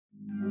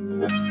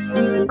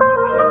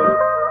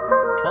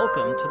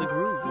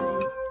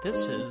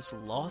This is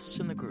Lost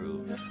in the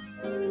Groove,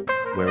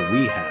 where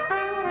we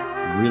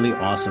have really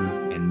awesome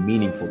and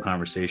meaningful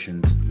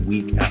conversations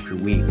week after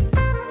week,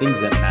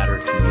 things that matter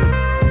to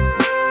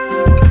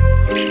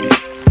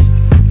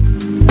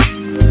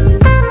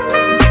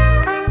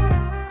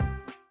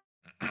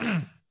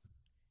you.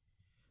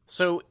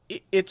 So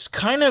it's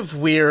kind of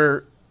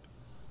where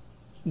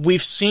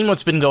we've seen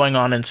what's been going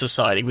on in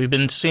society. We've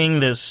been seeing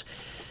this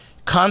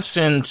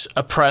constant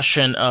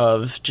oppression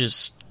of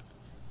just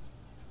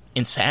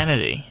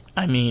insanity.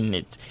 I mean,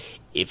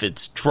 if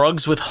it's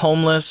drugs with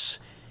homeless,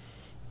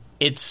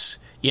 it's,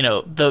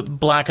 the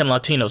Black and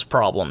Latinos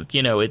problem.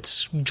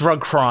 It's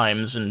drug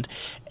crimes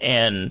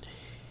and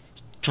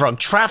drug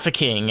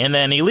trafficking, and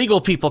then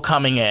illegal people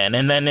coming in,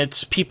 and then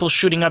it's people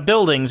shooting up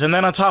buildings, and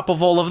then on top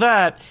of all of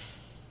that,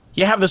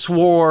 you have this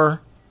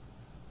war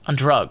on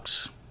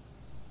drugs.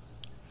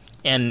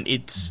 And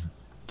it's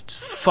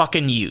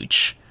fucking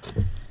huge.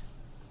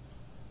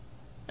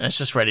 And it's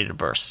just ready to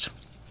burst.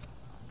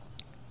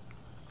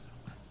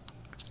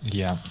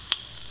 Yeah.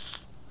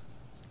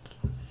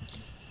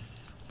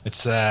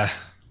 It's been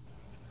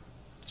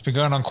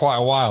going on quite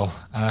a while,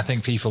 and I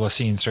think people are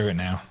seeing through it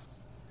now.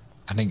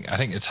 I think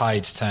the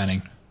tide's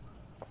turning.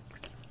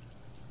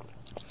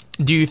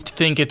 Do you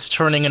think it's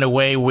turning in a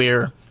way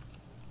where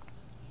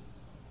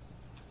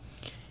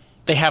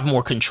they have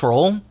more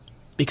control?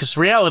 Because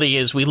the reality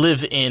is we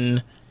live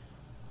in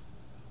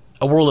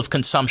a world of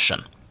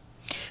consumption.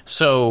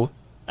 So,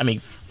 I mean,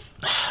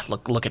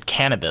 look at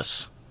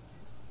cannabis.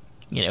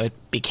 It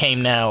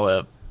became now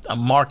a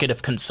market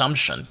of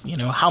consumption.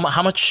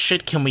 How much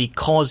shit can we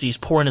cause these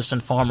poor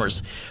innocent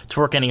farmers to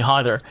work any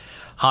higher?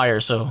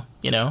 So,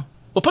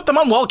 we'll put them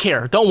on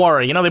welfare. Don't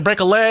worry. They break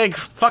a leg,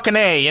 fucking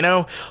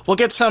A, We'll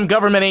get some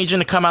government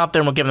agent to come out there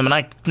and we'll give them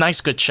a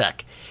nice good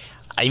check.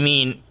 I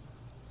mean,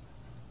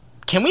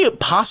 can we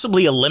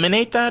possibly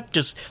eliminate that?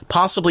 Just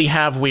possibly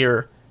have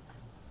where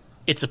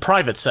it's a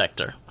private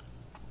sector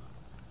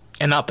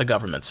and not the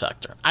government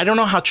sector. I don't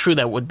know how true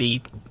that would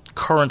be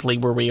currently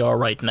where we are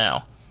right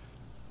now.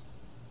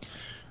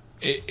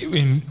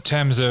 In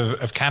terms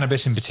of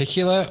cannabis in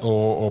particular,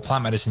 or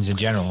plant medicines in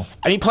general?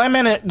 I mean,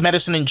 plant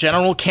medicine in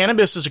general.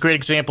 Cannabis is a great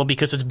example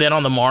because it's been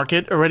on the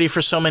market already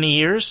for so many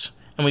years,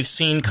 and we've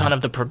seen kind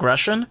of the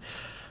progression.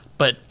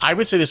 But I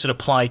would say this would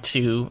apply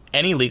to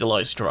any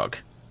legalized drug.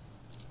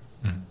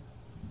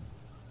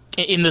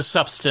 In the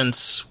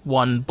substance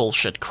one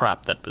bullshit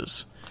crap that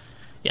was,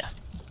 yeah.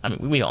 I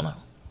mean, we all know.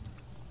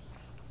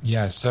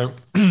 Yeah, so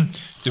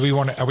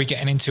are we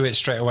getting into it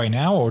straight away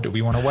now, or do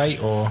we want to wait,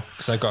 or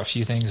because I've got a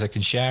few things I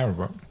can share,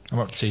 or I'm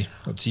up to you.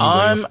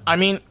 I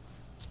mean,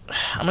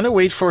 I'm going to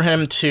wait for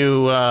him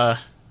to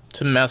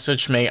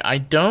message me. I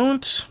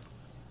don't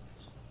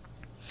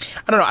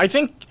know. I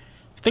think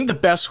the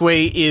best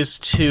way is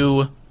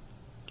we'll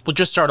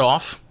just start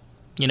off,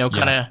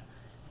 kind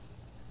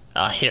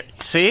of, here,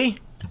 see?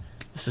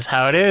 This is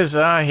how it is.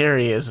 Here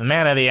he is,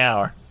 man of the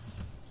hour.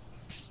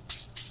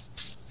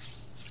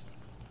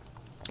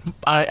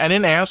 I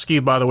didn't ask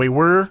you, by the way,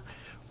 where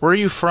are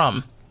you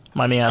from?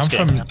 Mind me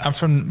asking. I'm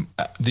from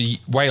the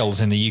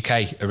Wales in the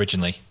UK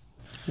originally.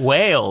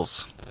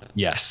 Wales?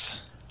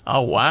 Yes.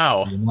 Oh,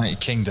 wow. The United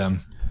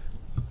Kingdom.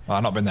 Well,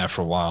 I've not been there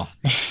for a while.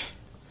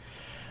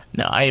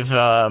 No,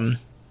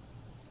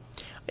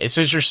 it's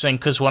interesting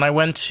because when I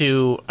went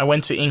to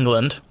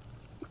England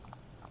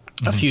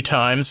a few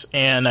times,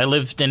 and I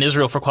lived in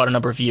Israel for quite a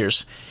number of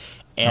years,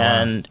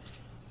 and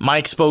my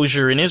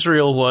exposure in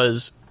Israel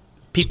was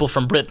people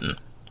from Britain,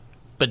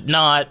 but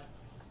not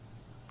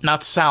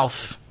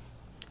South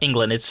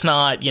England. It's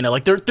not,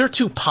 like they're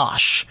too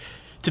posh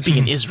to be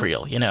in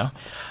Israel,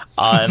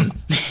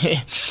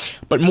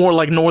 but more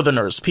like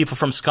Northerners, people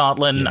from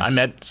Scotland. Yeah. I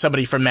met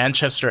somebody from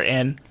Manchester,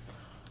 and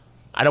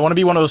I don't want to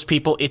be one of those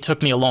people. It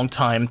took me a long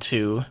time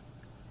to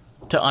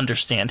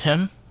understand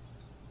him.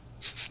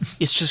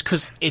 It's just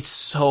because it's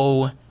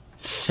so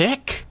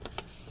thick.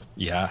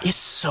 Yeah. It's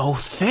so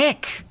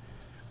thick.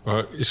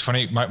 Well, it's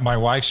funny. My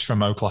wife's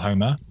from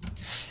Oklahoma.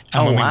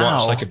 And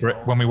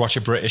when we watch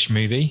a British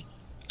movie,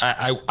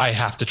 I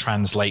have to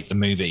translate the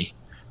movie.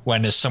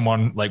 When there's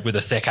someone like with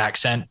a thick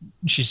accent,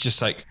 she's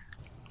just like,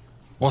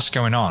 what's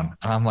going on?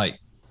 And I'm like,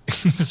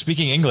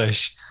 speaking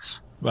English.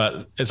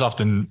 But it's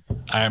often,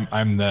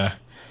 I'm the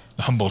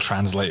humble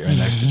translator in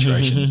those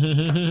situations.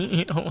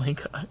 Oh my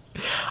God.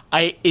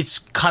 It's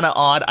kind of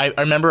odd. I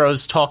remember I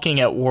was talking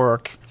at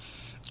work,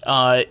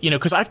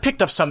 because I've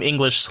picked up some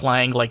English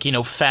slang like,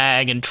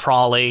 fag and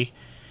trolley,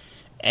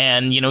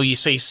 and, you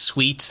say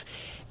sweet.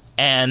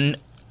 And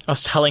I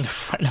was telling a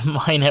friend of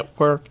mine at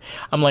work,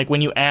 I'm like,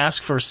 when you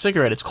ask for a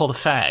cigarette, it's called a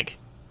fag.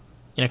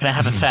 Can I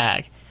have a fag?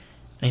 And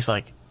he's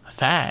like, a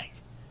fag?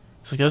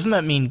 He's like, doesn't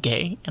that mean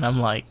gay? And I'm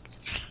like,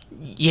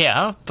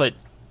 yeah, but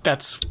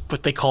that's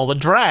what they call a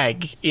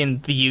drag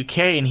in the UK.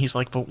 And he's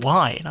like, but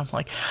why? And I'm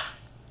like,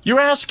 you're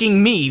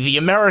asking me, the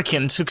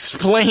American, to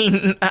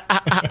explain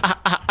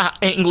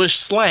English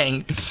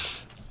slang.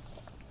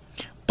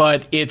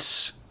 But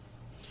it's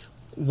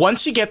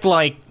once you get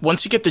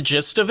the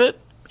gist of it,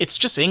 it's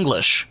just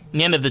English. At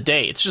the end of the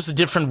day, it's just a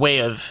different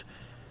way of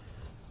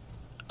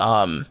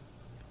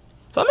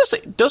So I'm gonna say,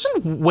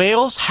 doesn't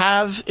Wales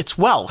have? It's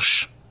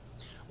Welsh.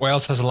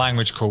 Wales has a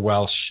language called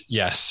Welsh.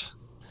 Yes,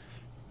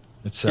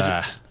 it's is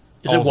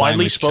it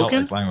widely spoken?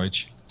 Celtic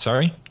language.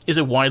 Sorry, is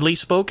it widely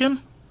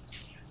spoken?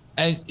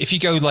 And if you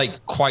go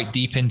like quite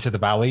deep into the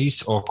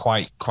valleys or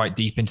quite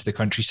deep into the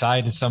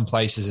countryside, in some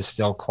places are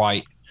still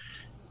quite,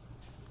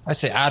 I'd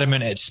say,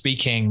 adamant at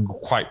speaking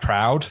quite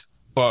proud.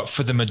 But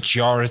for the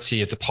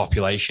majority of the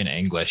population,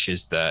 English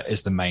is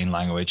the main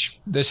language.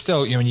 There's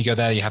still, when you go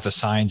there, you have the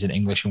signs in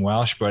English and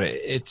Welsh, but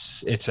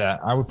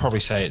I would probably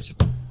say it's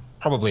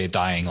probably a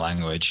dying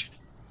language.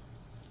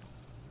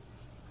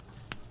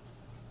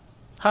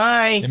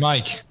 Hi. Hey,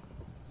 Mike.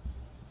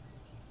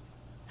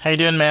 How you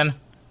doing, man?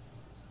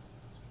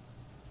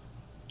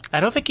 I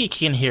don't think he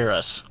can hear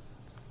us.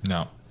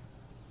 No.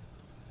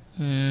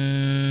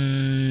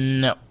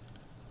 No.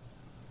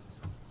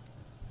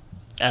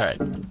 All right.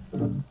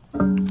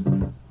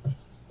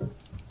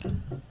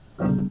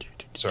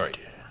 Sorry.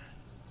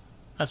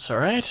 That's all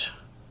right.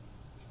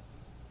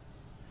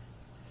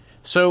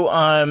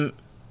 So,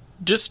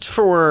 just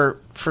for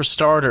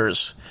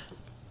starters,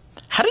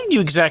 how did you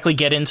exactly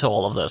get into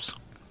all of this?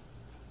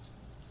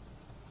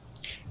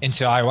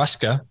 Into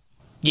ayahuasca?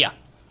 Yeah,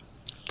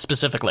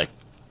 specifically.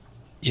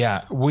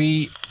 Yeah,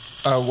 I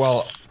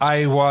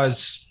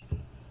was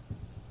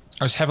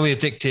heavily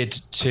addicted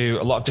to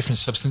a lot of different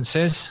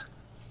substances,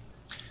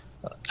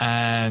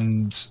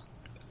 and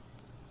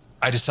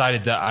I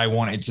decided that I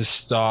wanted to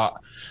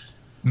start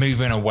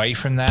moving away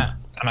from that.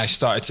 And I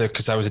started to,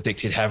 because I was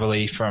addicted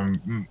heavily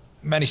from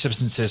many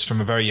substances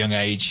from a very young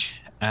age,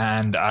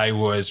 and I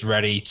was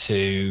ready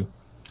to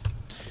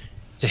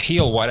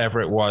heal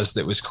whatever it was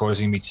that was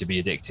causing me to be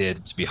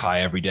addicted, to be high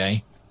every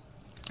day.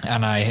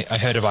 And I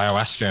heard of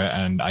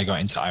ayahuasca, and I got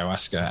into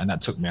ayahuasca, and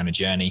that took me on a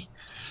journey.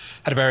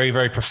 Had a very,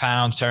 very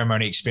profound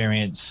ceremony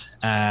experience,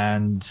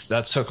 and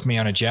that took me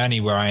on a journey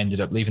where I ended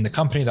up leaving the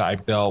company that I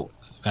built,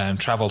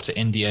 traveled to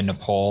India,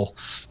 Nepal,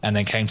 and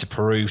then came to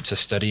Peru to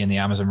study in the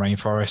Amazon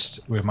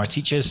rainforest with my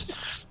teachers,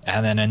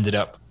 and then ended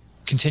up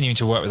continuing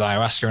to work with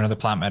ayahuasca and other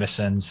plant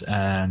medicines,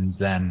 and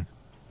then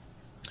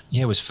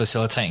was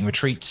facilitating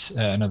retreats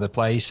at another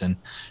place, and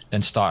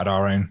then started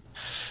our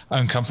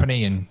own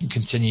company and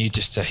continue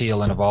just to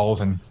heal and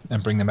evolve and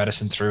bring the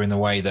medicine through in the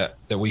way that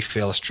we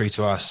feel is true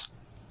to us.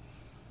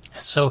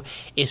 So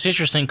it's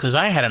interesting because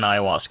I had an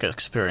ayahuasca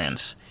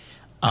experience.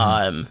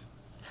 Mm-hmm.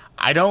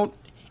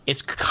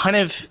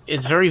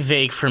 It's very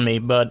vague for me,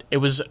 but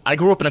I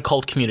grew up in a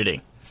cult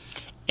community,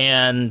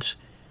 and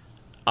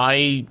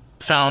I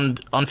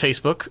found on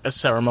Facebook a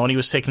ceremony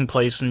was taking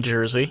place in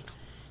Jersey,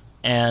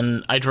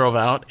 and I drove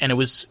out, and it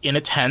was in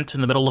a tent in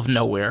the middle of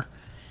nowhere,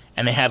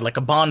 and they had like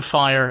a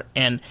bonfire,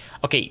 and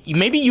okay,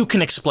 maybe you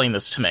can explain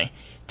this to me.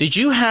 Did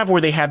you have where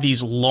they had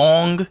these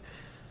long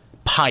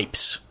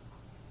pipes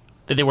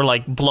that they were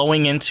like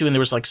blowing into, and there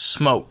was like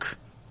smoke?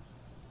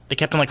 They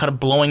kept on like kind of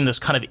blowing this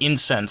kind of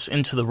incense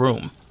into the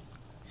room.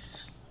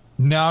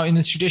 No, in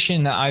the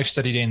tradition that I've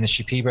studied in, the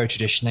Shipibo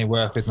tradition, they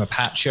work with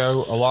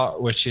mapacho a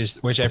lot, which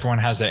everyone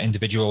has their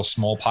individual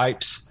small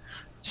pipes.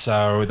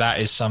 So that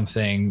is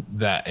something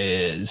that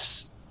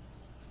is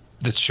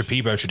the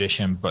Shipibo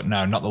tradition, but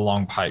no, not the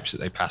long pipes that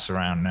they pass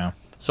around now.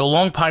 So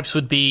long pipes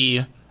would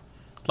be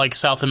like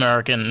South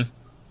American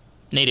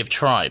native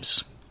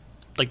tribes,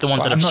 like the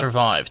ones that have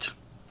survived.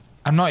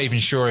 I'm not even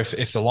sure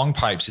if the long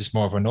pipes is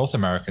more of a North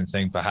American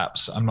thing.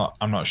 Perhaps I'm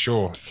not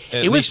sure.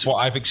 At least what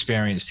I've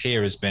experienced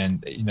here has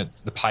been,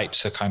 the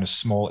pipes are kind of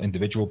small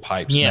individual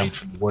pipes made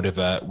from the wood of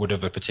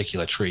a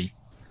particular tree.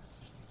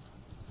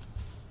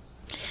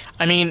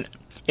 I mean,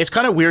 it's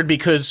kind of weird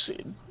because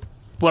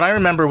what I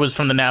remember was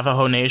from the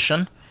Navajo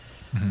Nation,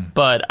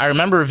 but I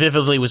remember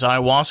vividly was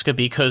ayahuasca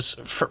because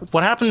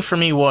what happened for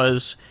me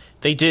was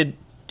it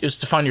was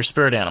to find your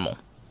spirit animal,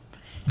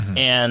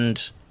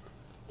 and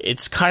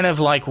it's kind of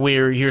like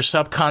where your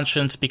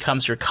subconscious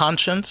becomes your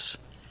conscience.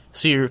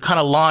 So you're kind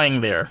of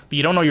lying there, but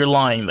you don't know you're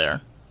lying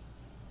there.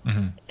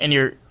 And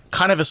you're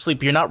kind of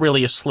asleep. You're not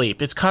really asleep.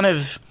 It's kind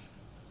of,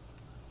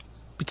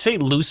 we'd say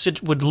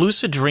lucid. Would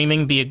lucid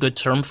dreaming be a good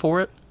term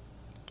for it?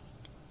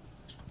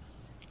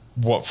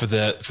 What, for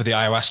the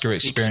ayahuasca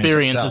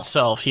experience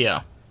itself?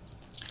 Yeah.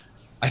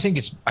 I think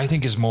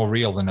it's more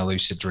real than a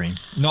lucid dream.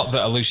 Not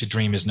that a lucid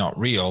dream is not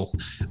real.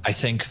 I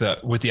think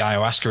that with the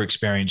ayahuasca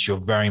experience, you're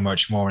very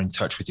much more in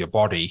touch with your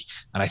body.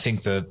 And I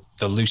think the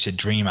lucid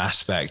dream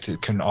aspect,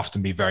 it can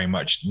often be very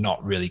much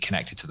not really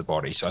connected to the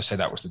body. So I say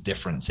that was the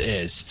difference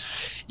is,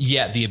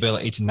 yet the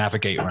ability to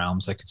navigate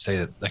realms, I could say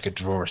that I could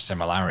draw a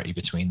similarity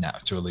between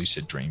that to a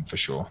lucid dream for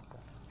sure.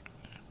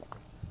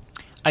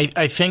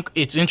 I think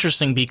it's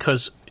interesting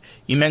because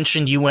you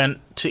mentioned you went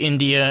to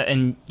India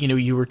and,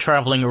 you were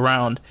traveling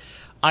around.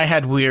 I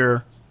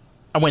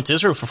went to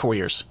Israel for 4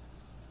 years.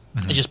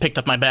 I just picked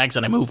up my bags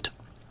and I moved.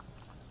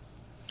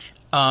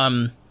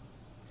 In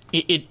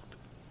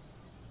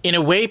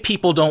a way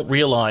people don't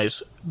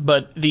realize,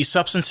 but these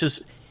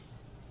substances,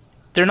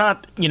 they're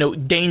not,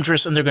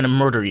 dangerous and they're going to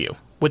murder you.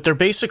 What they're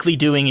basically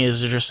doing is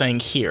they're just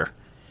saying, here,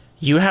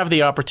 you have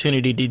the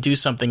opportunity to do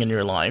something in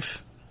your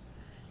life.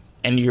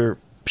 and you're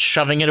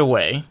shoving it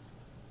away,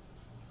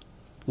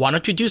 why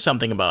don't you do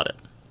something about it?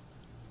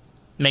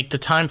 Make the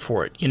time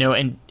for it,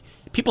 and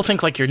people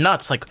think like you're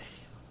nuts, like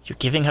you're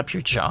giving up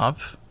your job,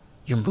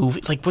 you're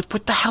moving, like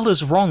what the hell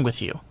is wrong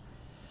with you?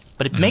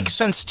 But it makes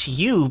sense to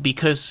you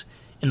because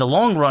in the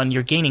long run,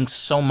 you're gaining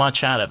so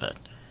much out of it.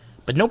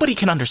 But nobody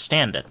can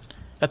understand it.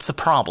 That's the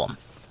problem.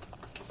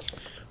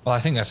 Well, I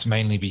think that's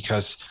mainly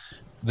because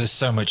there's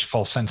so much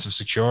false sense of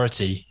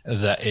security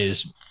that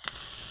is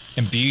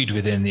imbued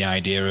within the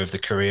idea of the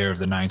career of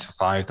the 9 to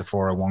 5, the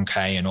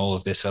 401k, and all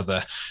of this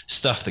other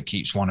stuff that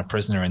keeps one a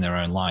prisoner in their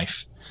own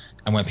life.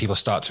 And when people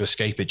start to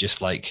escape it,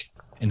 just like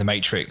in The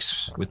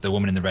Matrix with the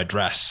woman in the red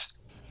dress,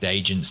 the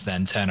agents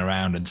then turn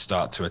around and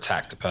start to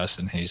attack the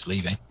person who's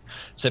leaving.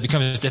 So it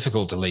becomes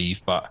difficult to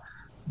leave, but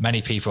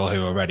many people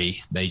who are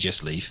ready, they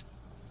just leave.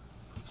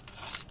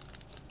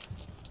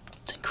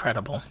 It's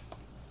incredible.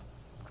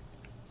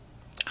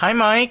 Hi,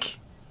 Mike.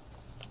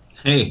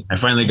 Hey, I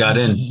finally got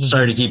in.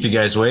 Sorry to keep you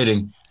guys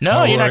waiting.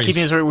 No, you're not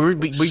keeping us waiting.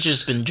 We've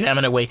just been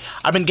jamming away.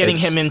 I've been getting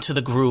him into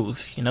the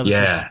groove.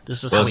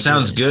 This is well, how it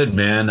sounds good,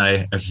 man.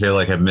 I feel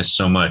like I've missed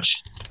so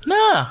much.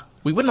 Nah,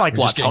 we wouldn't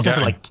talking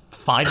for like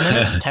 5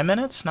 minutes, 10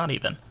 minutes, not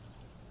even.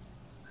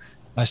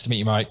 Nice to meet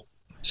you, Mike.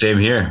 Same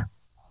here.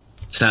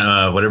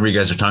 Whatever you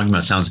guys are talking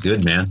about sounds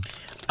good, man.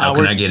 How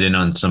can I get in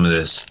on some of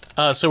this?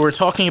 So we're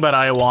talking about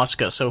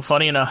ayahuasca. So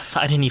funny enough,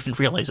 I didn't even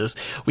realize this.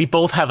 We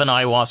both have an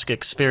ayahuasca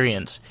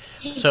experience.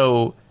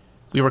 So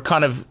we were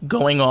kind of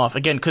going off,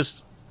 again,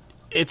 because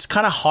it's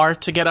kind of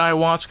hard to get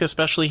ayahuasca,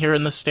 especially here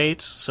in the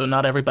States. So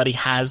not everybody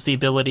has the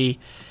ability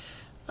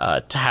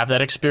to have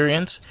that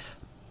experience.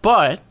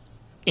 But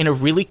in a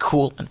really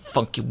cool and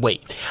funky way,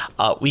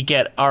 we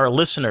get our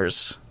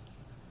listeners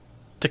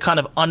to kind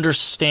of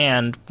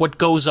understand what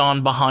goes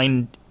on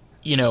behind,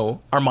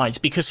 our minds.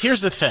 Because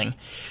here's the thing.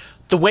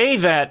 The way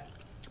that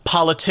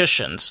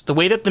politicians, the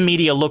way that the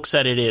media looks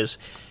at it is,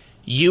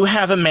 you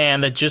have a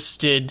man that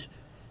just did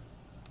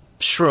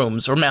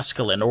shrooms or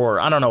mescaline or,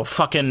 I don't know,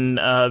 fucking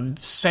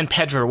San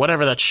Pedro or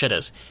whatever that shit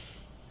is.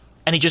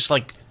 And he just,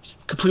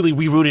 completely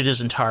rerouted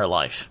his entire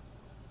life.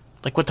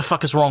 Like, what the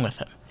fuck is wrong with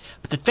him?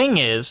 But the thing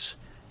is,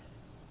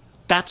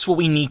 that's what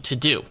we need to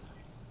do.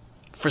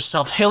 For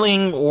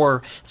self-healing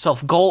or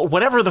self-goal,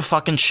 whatever the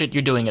fucking shit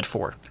you're doing it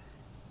for.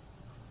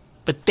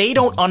 But they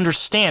don't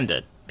understand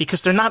it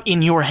because they're not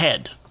in your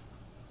head.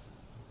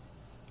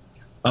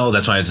 Oh,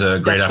 that's why it's a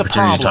great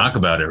opportunity to talk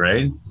about it,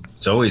 right?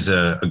 It's always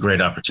a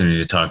great opportunity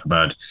to talk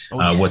about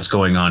what's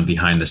going on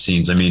behind the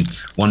scenes. I mean,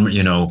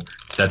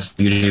 that's the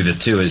beauty of it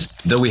too, is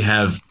though we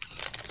have,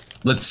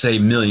 let's say,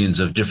 millions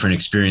of different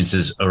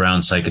experiences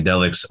around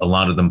psychedelics, a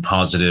lot of them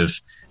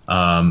positive,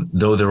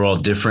 though they're all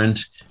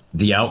different,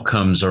 the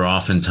outcomes are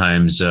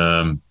oftentimes,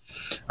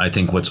 I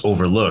think what's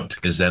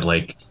overlooked is that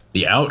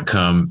the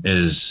outcome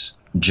is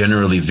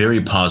generally very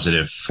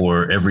positive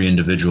for every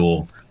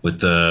individual with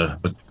the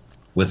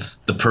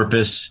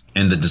purpose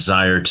and the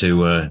desire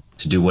to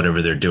do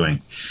whatever they're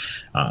doing.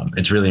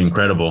 It's really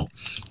incredible.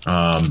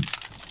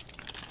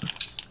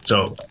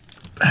 So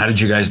how did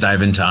you guys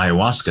dive into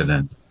ayahuasca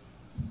then?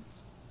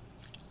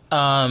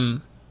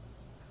 Well,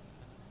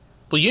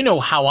 you know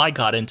how I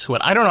got into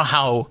it. I don't know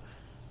how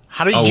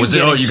did you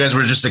get into... you guys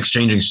were just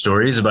exchanging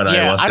stories about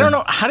ayahuasca? I don't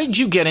know. How did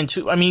you get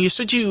into... I mean, you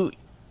said you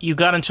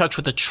got in touch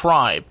with the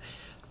tribe,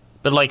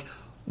 but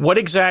what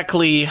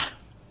exactly...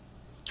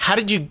 How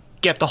did you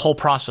get the whole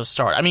process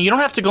started? I mean, you don't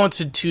have to go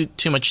into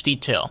too much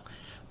detail,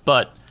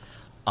 but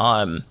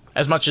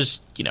as much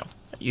as,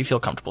 you feel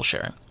comfortable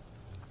sharing.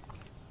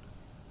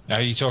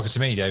 Are you talking to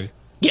me, David?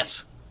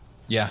 Yes.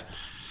 Yeah.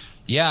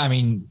 I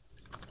mean...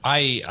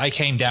 I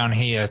came down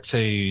here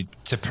to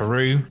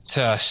Peru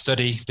to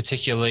study,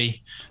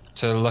 particularly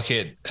to look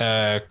at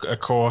a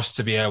course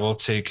to be able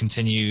to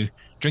continue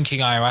drinking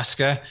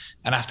ayahuasca.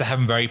 And after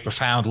having very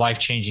profound,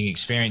 life-changing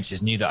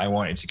experiences, knew that I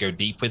wanted to go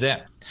deep with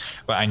it.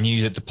 But I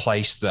knew that the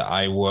place that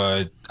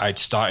I'd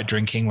started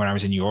drinking when I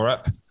was in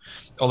Europe,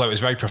 although it was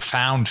very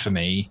profound for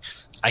me,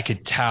 I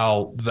could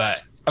tell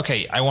that,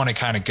 okay, I want to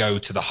kind of go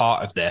to the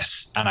heart of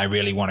this, and I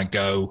really want to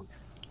go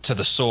to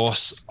the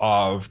source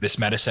of this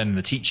medicine and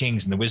the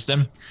teachings and the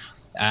wisdom.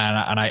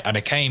 And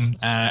I came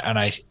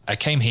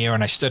here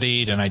and I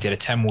studied, and I did a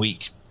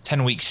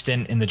 10-week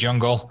stint in the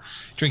jungle,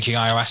 drinking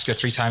ayahuasca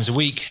 3 times a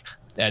week,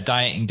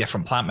 dieting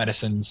different plant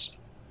medicines,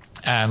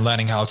 and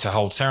learning how to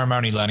hold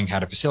ceremony, learning how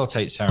to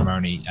facilitate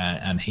ceremony,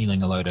 and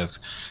healing a load of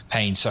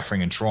pain,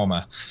 suffering, and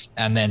trauma.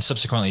 And then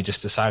subsequently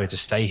just decided to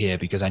stay here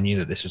because I knew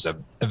that this was a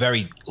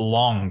very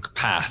long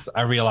path.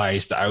 I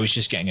realized that I was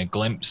just getting a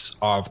glimpse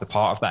of the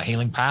part of that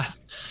healing path.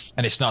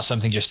 And it's not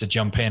something just to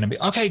jump in and be,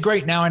 okay,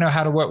 great, now I know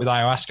how to work with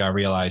ayahuasca. I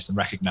realized and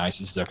recognized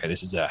this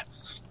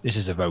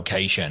is a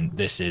vocation.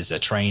 This is a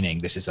training.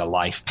 This is a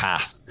life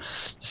path.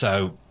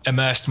 So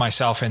immersed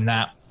myself in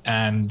that,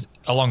 and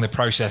along the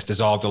process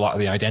dissolved a lot of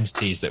the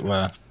identities that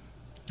were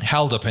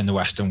held up in the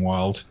Western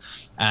world.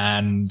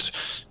 And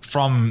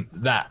from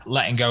that,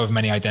 letting go of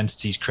many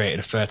identities created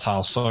a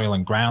fertile soil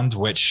and ground,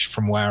 which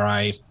from where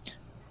I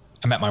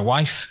met my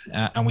wife,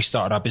 and we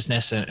started our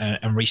business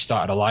and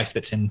restarted a life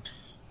that's in,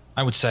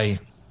 I would say,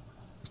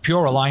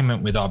 pure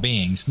alignment with our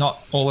beings.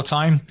 Not all the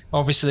time,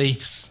 obviously.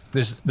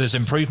 There's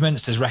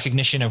improvements, there's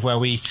recognition of where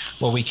we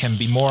can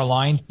be more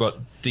aligned, but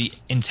the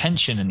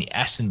intention and the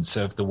essence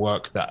of the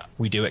work that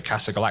we do at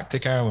Casa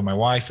Galactica with my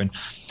wife and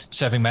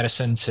serving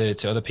medicine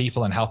to other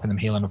people and helping them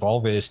heal and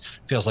evolve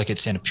feels like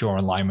it's in a pure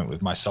alignment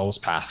with my soul's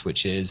path,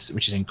 which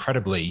is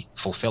incredibly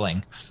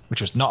fulfilling, which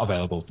was not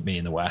available to me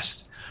in the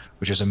West,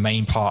 which was a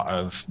main part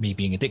of me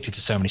being addicted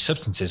to so many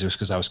substances. It was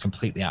because I was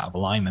completely out of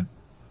alignment.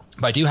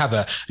 But I do have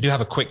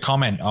a quick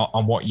comment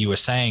on what you were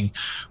saying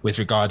with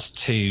regards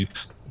to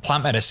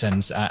plant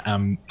medicines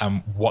and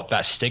what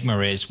that stigma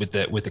is with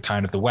the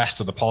kind of the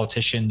West or the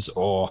politicians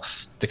or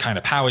the kind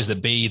of powers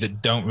that be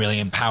that don't really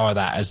empower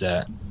that as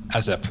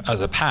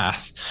a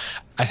path.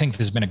 I think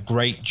there's been a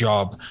great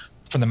job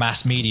from the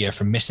mass media,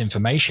 from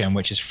misinformation,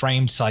 which has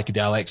framed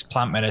psychedelics,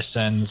 plant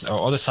medicines,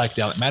 or other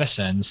psychedelic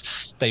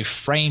medicines. They've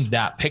framed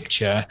that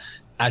picture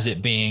as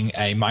it being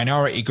a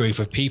minority group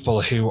of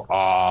people who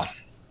are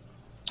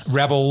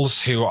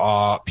rebels, who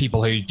are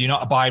people who do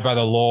not abide by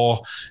the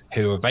law,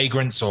 who are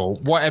vagrants or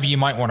whatever you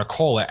might want to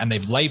call it. And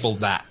they've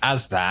labeled that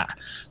as that,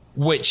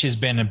 which has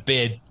been a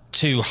bid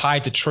to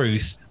hide the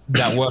truth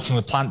that working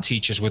with plant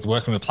teachers, with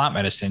working with plant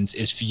medicines,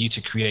 is for you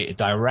to create a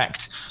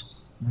direct,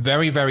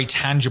 very, very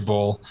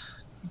tangible,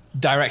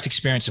 direct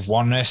experience of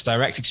oneness,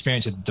 direct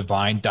experience of the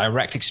divine,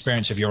 direct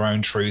experience of your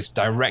own truth,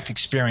 direct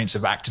experience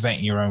of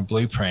activating your own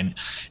blueprint,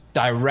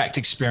 direct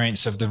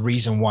experience of the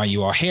reason why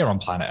you are here on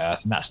planet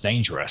Earth. And that's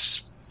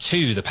dangerous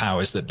to the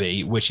powers that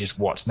be, which is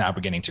what's now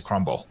beginning to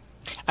crumble.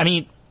 I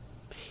mean,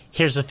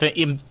 here's the thing,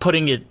 in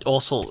putting it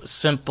also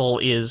simple,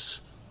 is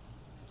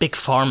Big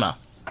Pharma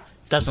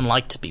doesn't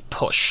like to be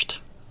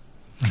pushed.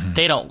 Mm-hmm.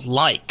 They don't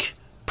like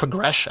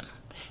progression.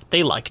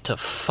 They like to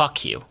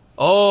fuck you.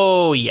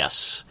 Oh,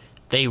 yes.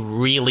 They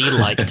really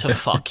like to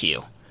fuck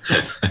you.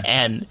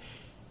 And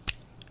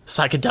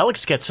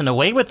psychedelics gets in the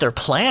way with their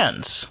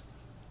plans.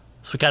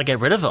 So we got to get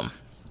rid of them.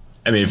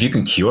 I mean, if you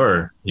can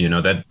cure,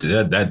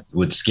 that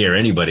would scare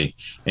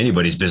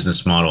anybody's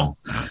business model.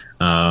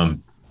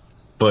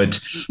 But,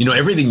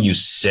 everything you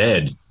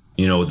said,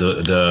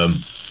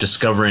 the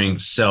discovering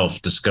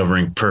self,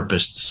 discovering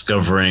purpose,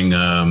 discovering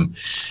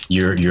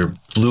your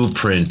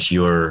blueprint,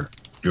 and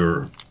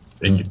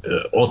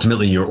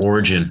ultimately your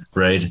origin,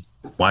 right?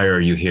 Why are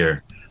you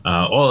here?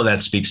 All of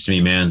that speaks to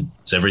me, man.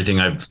 It's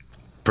everything I've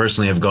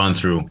personally have gone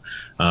through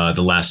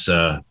the last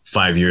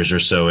 5 years or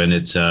so. And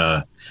it's,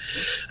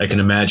 I can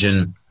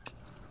imagine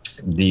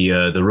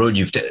the road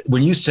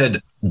when you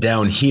said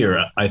down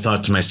here, I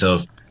thought to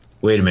myself,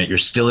 wait a minute, you're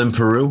still in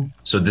Peru?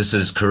 So this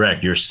is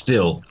correct. You're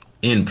still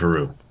in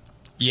Peru.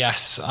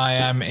 Yes, I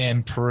am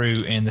in Peru,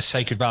 in the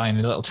Sacred Valley, in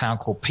a little town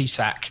called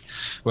Pisac,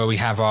 where we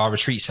have our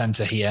retreat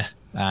center here.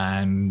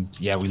 And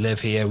yeah, we live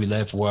here, we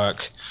live,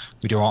 work,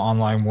 we do our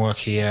online work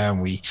here,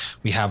 and we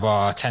have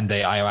our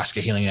 10-day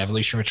ayahuasca healing and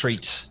evolution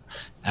retreats.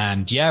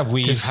 And yeah,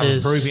 we have a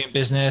Peruvian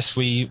business.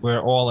 We're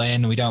all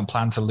in. We don't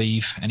plan to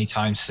leave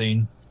anytime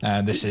soon.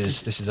 This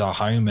is our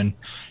home, and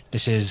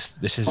this is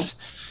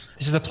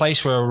the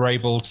place where we're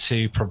able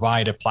to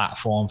provide a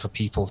platform for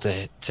people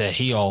to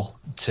heal,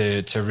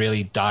 to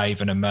really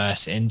dive and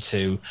immerse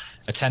into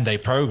a 10-day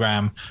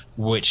program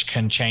which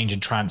can change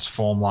and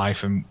transform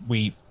life. And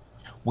we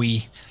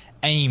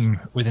aim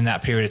within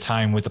that period of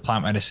time with the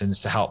plant medicines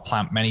to help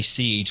plant many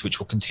seeds which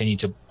will continue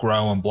to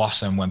grow and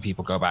blossom when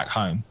people go back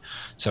home.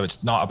 So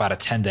it's not about a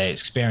 10-day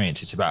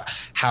experience. It's about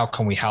how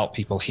can we help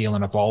people heal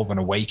and evolve and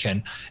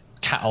awaken,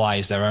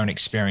 catalyze their own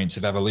experience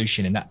of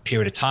evolution in that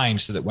period of time,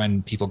 so that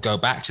when people go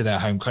back to their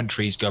home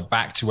countries, go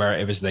back to wherever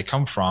it is they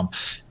come from,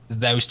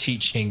 those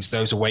teachings,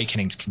 those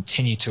awakenings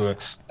continue to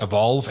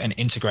evolve and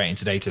integrate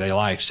into day-to-day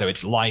life. So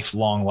it's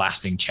lifelong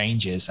lasting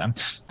changes. And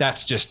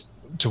that's just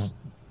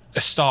a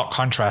stark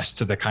contrast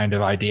to the kind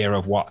of idea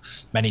of what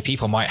many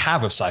people might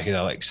have of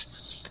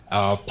psychedelics,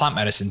 of plant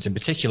medicines in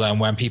particular, and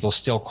when people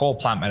still call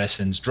plant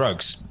medicines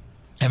drugs.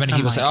 And many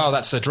people say, "Oh,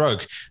 that's a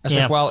drug." I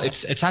say, "Well,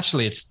 it's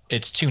actually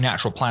two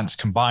natural plants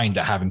combined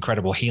that have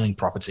incredible healing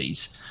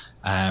properties."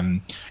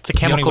 It's a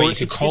chemical. The only way you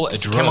could call it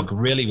a drug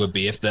really would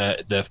be if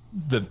the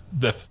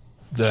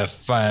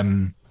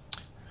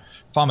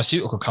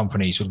pharmaceutical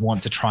companies would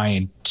want to try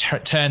and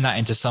turn that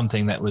into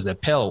something that was a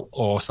pill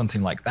or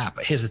something like that.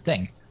 But here's the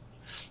thing.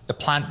 The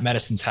plant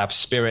medicines have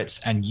spirits,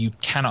 and you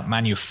cannot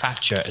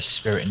manufacture a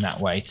spirit in that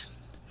way.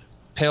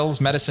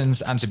 Pills,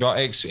 medicines,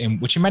 antibiotics,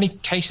 which in many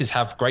cases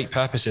have great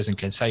purposes and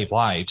can save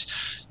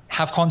lives,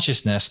 have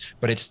consciousness,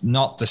 but it's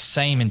not the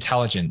same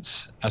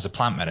intelligence as a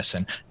plant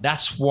medicine.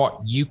 That's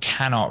what you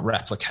cannot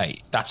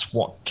replicate. That's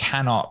what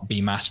cannot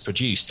be mass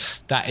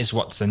produced. That is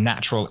what's the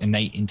natural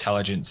innate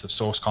intelligence of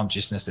source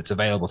consciousness that's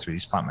available through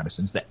these plant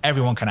medicines that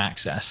everyone can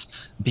access,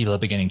 and people are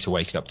beginning to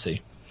wake up to.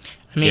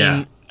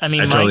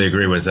 I totally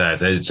agree with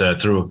that. It's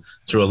through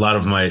a lot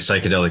of my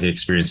psychedelic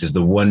experiences,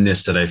 the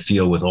oneness that I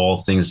feel with all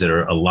things that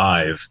are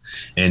alive,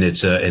 and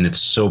it's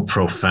so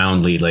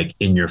profoundly like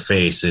in your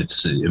face. It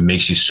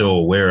makes you so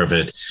aware of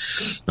it.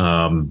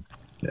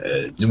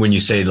 when you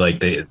say like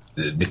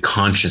the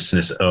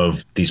consciousness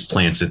of these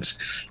plants,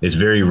 it's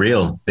very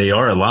real. They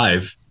are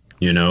alive,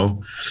 you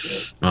know,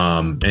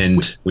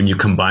 and when you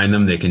combine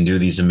them, they can do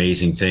these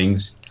amazing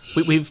things.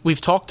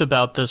 We've talked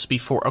about this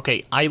before.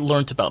 Okay, I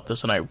learned about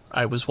this, and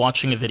I was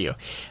watching a video.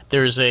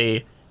 There's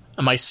a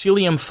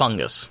mycelium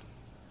fungus,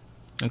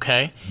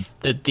 okay,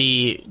 that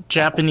the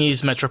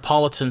Japanese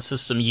metropolitan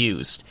system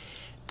used.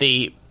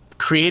 They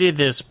created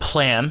this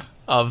plan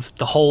of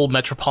the whole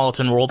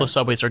metropolitan where all the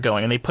subways are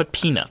going, and they put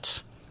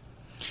peanuts.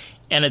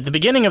 And at the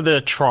beginning of the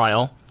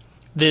trial,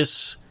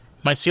 this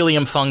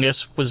mycelium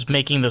fungus was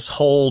making this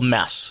whole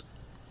mess.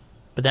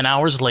 But then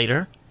hours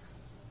later,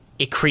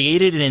 it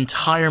created an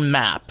entire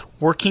map,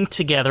 working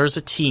together as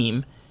a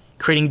team,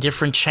 creating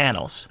different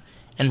channels,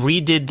 and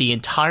redid the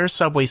entire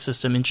subway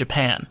system in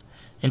Japan,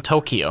 in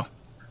Tokyo,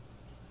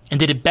 and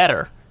did it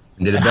better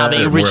than how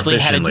they originally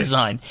had it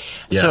designed.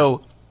 Yeah.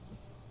 So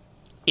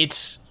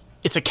it's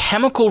a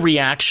chemical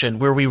reaction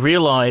where we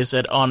realize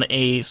that on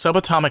a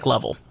subatomic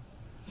level,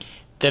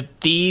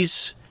 that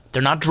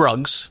they're not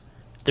drugs,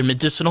 they're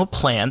medicinal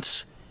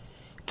plants.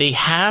 They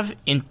have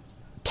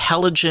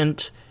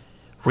intelligent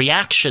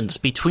reactions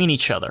between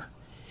each other.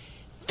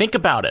 Think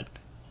about it.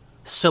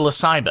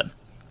 Psilocybin,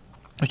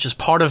 which is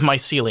part of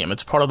mycelium,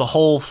 it's part of the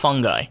whole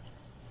fungi.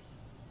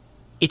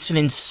 It's an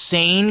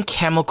insane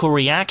chemical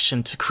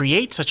reaction to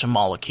create such a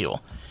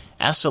molecule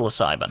as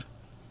psilocybin.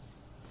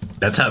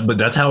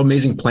 That's how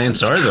amazing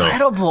plants are, though.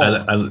 Incredible.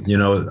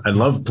 I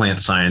love plant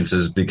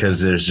sciences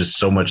because there's just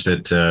so much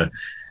that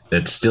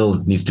still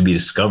needs to be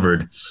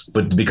discovered.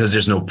 But because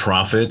there's no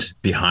profit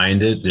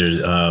behind it,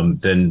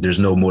 then there's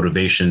no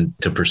motivation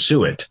to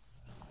pursue it.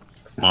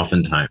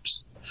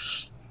 Oftentimes.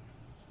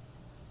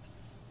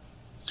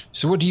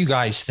 So, what do you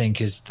guys think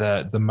is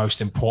the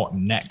most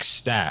important next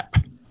step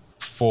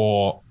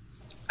for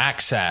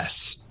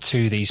access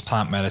to these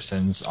plant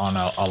medicines on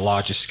a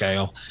larger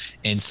scale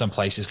in some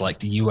places like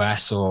the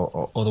US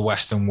or the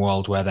Western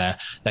world where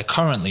they're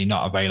currently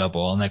not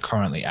available and they're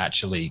currently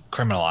actually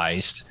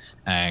criminalized?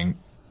 And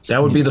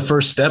that would be the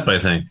first step, I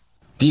think.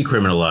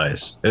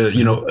 Decriminalize,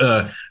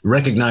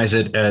 recognize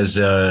it as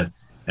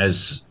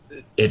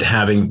it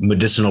having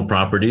medicinal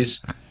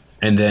properties,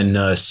 and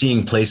then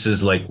seeing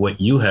places like what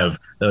you have.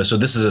 So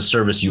this is a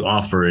service you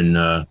offer in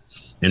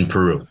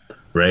Peru,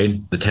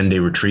 right? The 10-day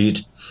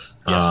retreat.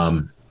 Yes.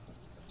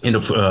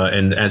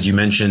 And as you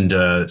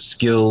mentioned,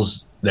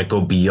 skills that go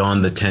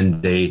beyond the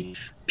 10-day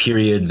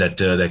period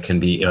that can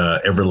be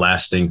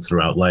everlasting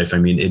throughout life. I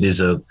mean, it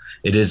is a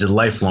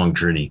lifelong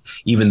journey.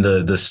 Even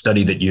the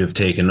study that you have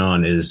taken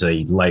on is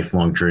a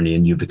lifelong journey,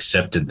 and you've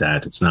accepted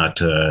that. It's not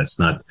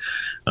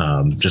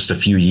just a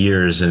few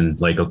years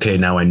and like, okay,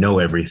 now I know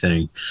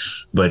everything.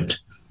 But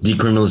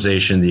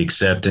decriminalization, the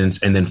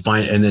acceptance, and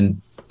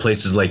then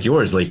places like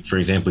yours, like, for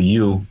example,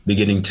 you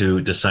beginning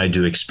to decide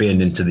to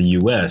expand into the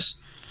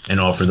US and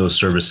offer those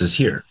services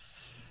here.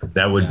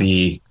 That would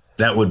be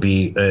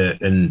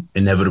an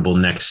inevitable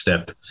next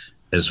step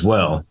as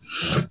well.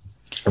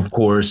 Of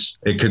course,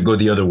 it could go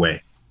the other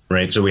way,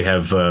 right? So we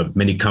have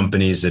many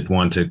companies that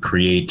want to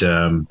create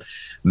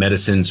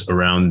medicines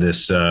around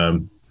this,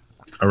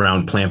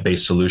 around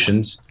plant-based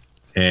solutions.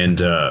 And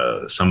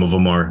some of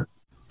them are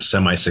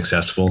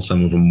semi-successful,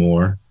 some of them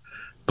more.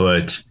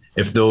 But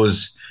if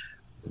those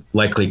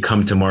likely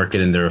come to market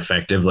and they're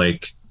effective,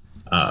 like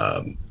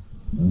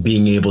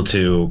being able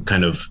to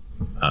kind of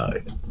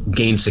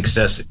gain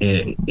success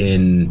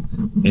in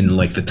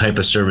like the type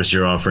of service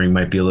you're offering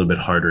might be a little bit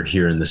harder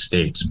here in the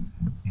States.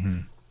 Mm-hmm.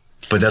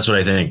 But that's what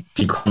I think.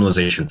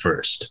 Decriminalization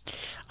first.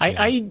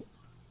 The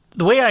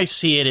way I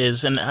see it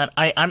is, and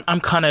I'm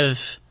kind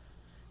of,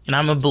 and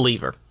I'm a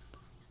believer.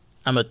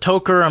 I'm a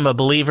toker. I'm a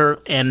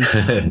believer, and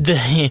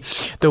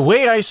the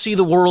way I see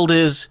the world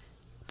is,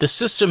 the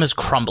system is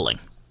crumbling.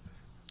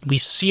 We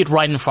see it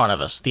right in front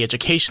of us. The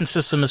education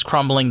system is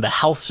crumbling. The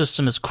health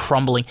system is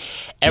crumbling.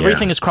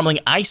 Everything is crumbling.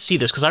 I see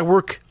this because I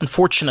work in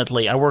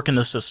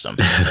the system.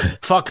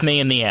 Fuck me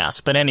in the ass.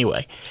 But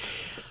anyway,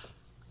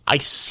 I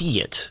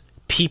see it.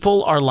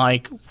 People are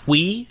like,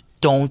 we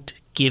don't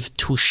give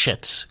two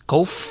shits.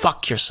 Go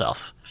fuck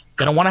yourself.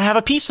 They don't want to have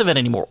a piece of it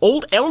anymore.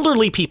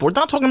 Elderly people. We're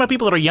not talking about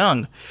people that are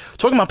young. We're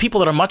talking about people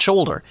that are much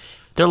older.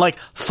 They're like,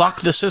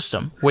 fuck the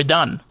system. We're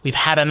done. We've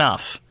had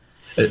enough.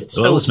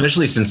 Well,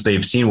 especially since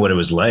they've seen what it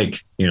was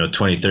like,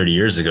 20, 30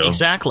 years ago.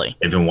 Exactly.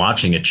 They've been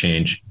watching it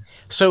change.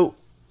 So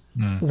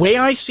way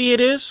I see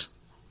it is,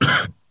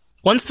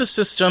 once the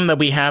system that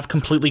we have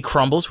completely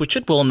crumbles, which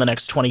it will in the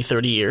next 20,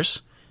 30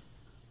 years,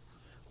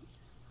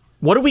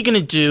 what are we going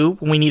to do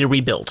when we need to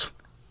rebuild?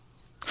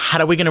 How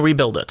are we going to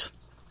rebuild it?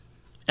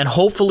 And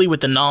hopefully with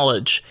the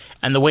knowledge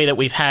and the way that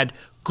we've had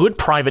good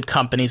private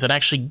companies that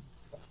actually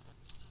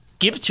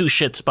give two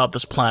shits about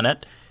this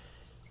planet,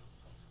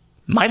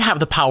 might have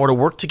the power to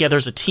work together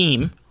as a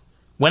team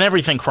when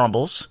everything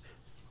crumbles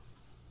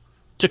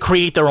to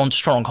create their own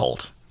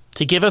stronghold,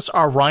 to give us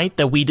our right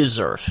that we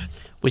deserve,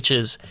 which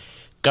is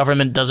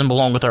government doesn't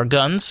belong with our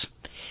guns,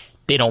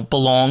 they don't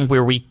belong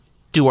where we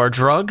do our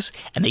drugs,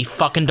 and they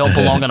fucking don't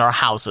belong in our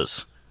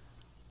houses.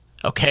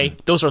 Okay?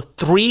 Those are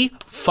 3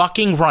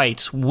 fucking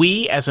rights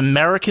we as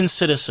American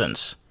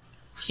citizens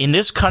in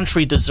this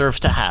country deserve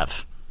to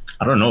have.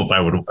 I don't know if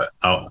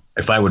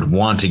I would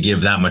want to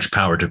give that much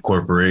power to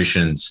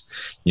corporations,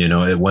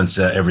 once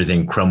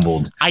everything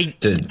crumbled. I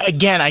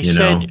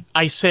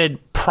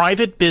said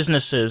private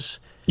businesses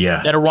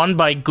that are run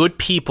by good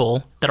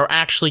people that are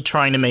actually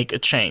trying to make a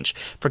change.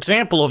 For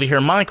example, over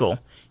here, Michael,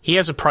 he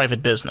has a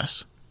private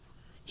business.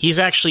 He's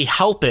actually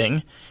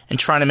helping and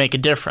trying to make a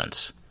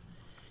difference.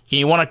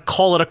 You want to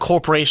call it a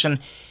corporation?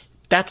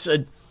 That's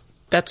a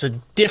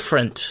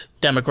different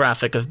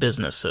demographic of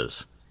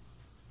businesses.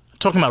 I'm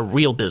talking about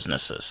real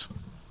businesses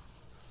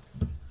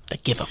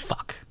that give a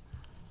fuck.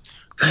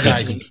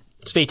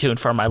 Stay tuned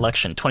for my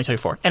election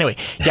 2024. Anyway,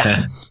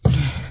 yeah.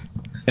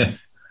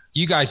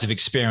 You guys have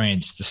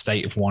experienced the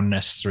state of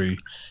oneness through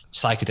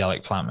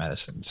psychedelic plant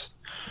medicines,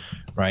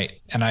 right?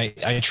 And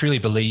I truly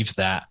believe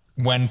that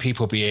when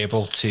people be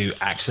able to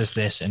access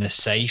this in a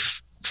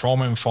safe,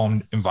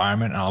 trauma-informed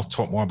environment, and I'll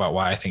talk more about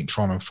why I think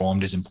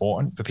trauma-informed is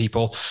important for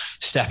people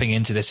stepping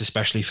into this,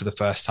 especially for the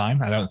first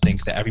time. I don't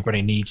think that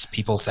everybody needs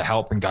people to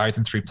help and guide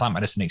them through plant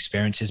medicine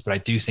experiences, but I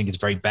do think it's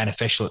very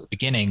beneficial at the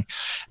beginning.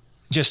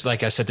 Just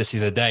like I said this the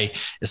other day,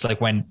 it's like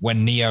when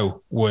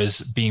Neo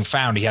was being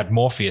found, he had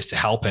Morpheus to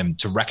help him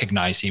to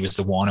recognize he was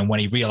the one. And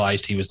when he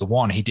realized he was the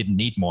one, he didn't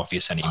need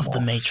Morpheus anymore. Love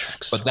the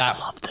Matrix. But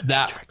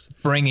that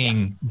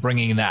bringing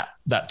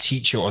that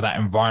teacher or that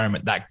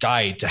environment, that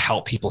guide to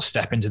help people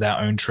step into their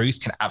own truth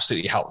can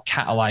absolutely help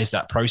catalyze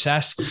that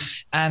process.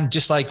 And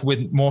just like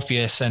with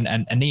Morpheus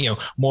and Neo,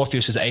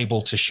 Morpheus was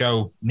able to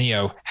show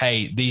Neo,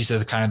 hey, these are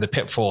the kind of the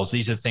pitfalls.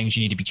 These are the things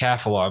you need to be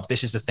careful of.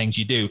 This is the things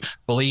you do.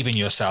 Believe in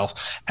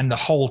yourself. And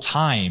the whole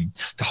time,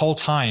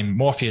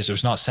 Morpheus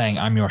was not saying,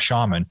 I'm your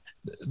shaman.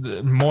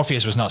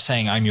 Morpheus was not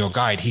saying, I'm your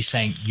guide. He's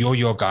saying, you're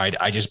your guide.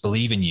 I just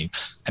believe in you.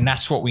 And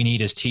that's what we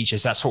need as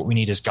teachers. That's what we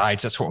need as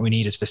guides. That's what we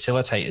need as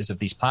facilitators of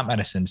these plant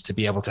medicines, to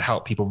be able to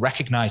help people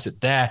recognize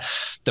that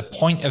the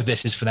point of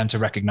this is for them to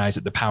recognize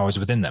that the power is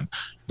within them.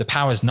 The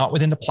power is not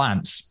within the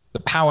plants. The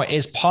power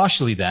is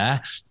partially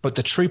there, but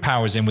the true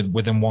power is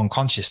within one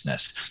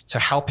consciousness. So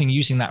helping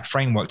using that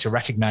framework to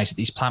recognize that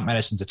these plant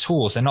medicines are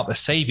tools. They're not the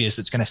saviors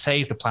that's going to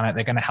save the planet.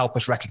 They're going to help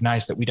us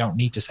recognize that we don't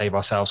need to save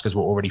ourselves because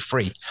we're already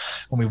free.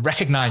 When we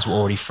recognize we're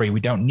already free, we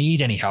don't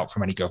need any help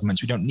from any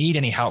governments. We don't need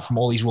any help from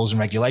all these rules and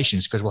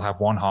regulations because we'll have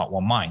one heart,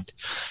 one mind.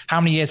 How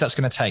many years that's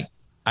going to take?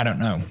 I don't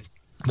know.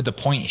 But the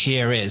point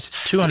here is,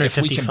 if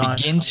we can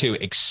begin to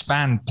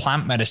expand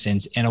plant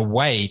medicines in a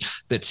way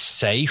that's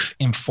safe,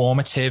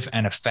 informative,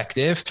 and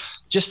effective,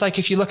 just like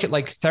if you look at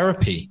like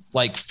therapy,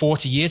 like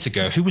 40 years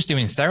ago, who was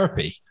doing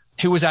therapy?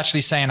 Who was actually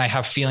saying, I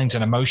have feelings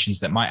and emotions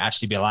that might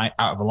actually be out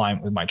of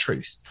alignment with my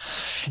truth?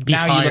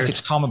 Now you look,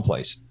 it's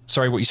commonplace.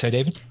 Sorry, what you say,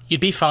 David?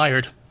 You'd be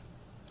fired.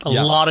 A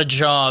lot of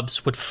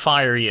jobs would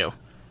fire you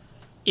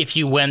if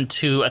you went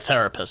to a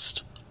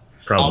therapist.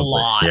 Probably. A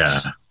lot.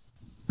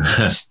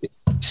 Yeah.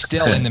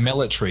 Still in the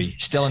military,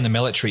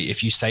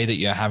 if you say that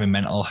you're having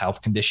mental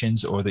health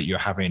conditions or that you're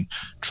having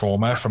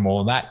trauma from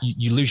all of that,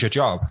 you lose your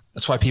job.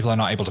 That's why people are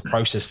not able to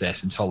process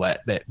this until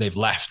they've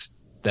left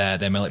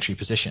their military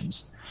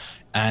positions.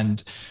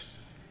 And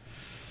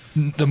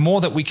the more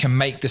that we can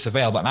make this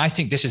available, and I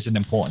think this is an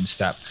important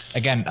step.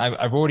 Again,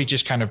 I've already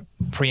just kind of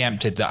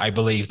preempted that I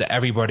believe that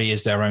everybody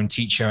is their own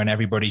teacher and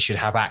everybody should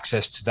have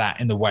access to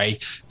that in the way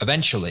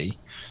eventually.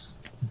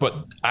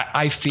 But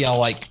I feel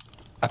like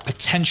a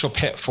potential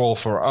pitfall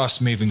for us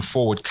moving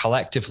forward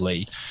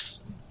collectively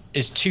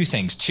is two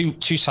things,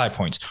 two side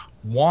points.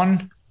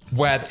 One,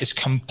 where it's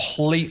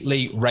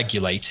completely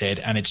regulated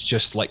and it's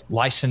just like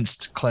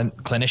licensed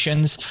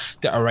clinicians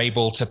that are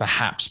able to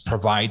perhaps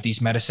provide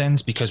these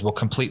medicines, because we'll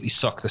completely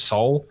suck the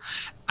soul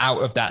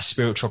out of that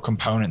spiritual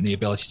component and the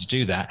ability to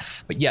do that.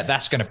 But yet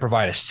that's going to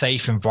provide a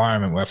safe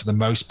environment where for the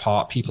most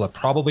part, people are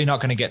probably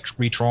not going to get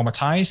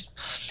re-traumatized.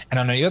 And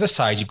on the other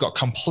side, you've got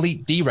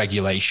complete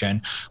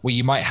deregulation where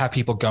you might have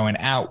people going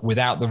out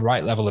without the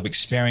right level of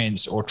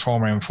experience or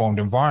trauma-informed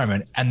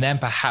environment, and then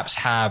perhaps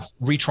have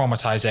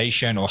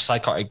re-traumatization or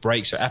psychotic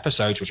breaks or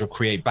episodes, which will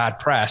create bad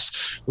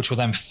press, which will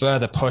then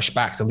further push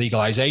back the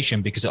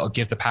legalization because it'll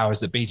give the powers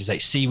that be to say,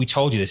 see, we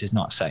told you this is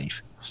not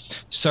safe.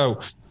 So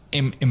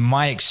in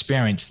my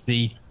experience,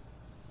 the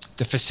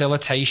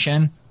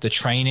facilitation, the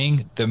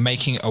training, the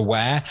making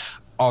aware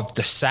of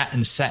the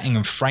setting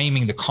and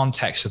framing the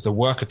context of the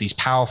work of these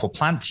powerful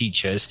plant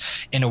teachers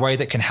in a way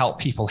that can help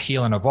people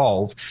heal and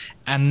evolve,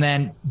 and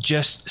then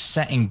just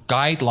setting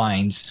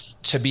guidelines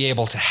to be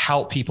able to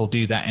help people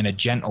do that in a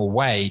gentle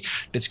way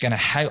that's going to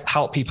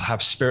help people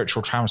have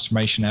spiritual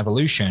transformation and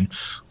evolution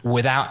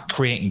without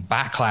creating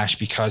backlash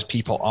because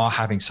people are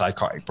having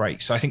psychotic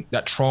breaks. So I think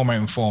that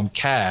trauma-informed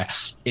care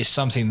is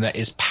something that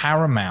is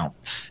paramount.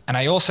 And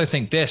I also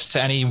think this,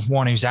 to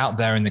anyone who's out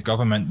there in the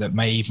government that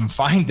may even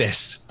find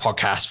this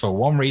podcast for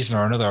one reason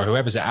or another, or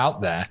whoever's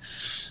out there,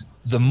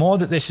 the more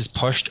that this is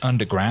pushed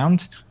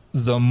underground,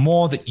 the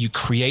more that you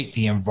create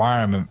the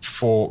environment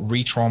for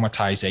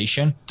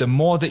re-traumatization, the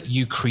more that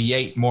you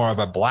create more of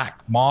a black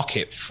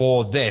market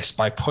for this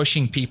by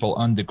pushing people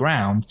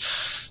underground,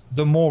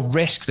 the more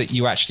risk that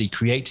you actually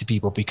create to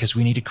people, because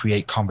we need to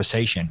create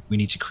conversation. We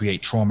need to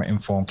create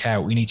trauma-informed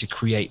care. We need to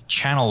create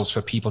channels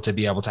for people to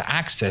be able to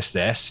access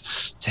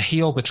this, to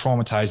heal the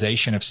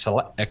traumatization of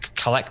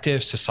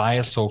collective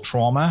societal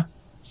trauma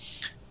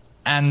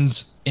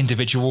and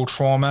individual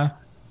trauma,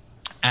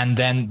 and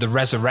then the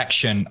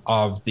resurrection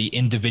of the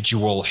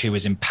individual who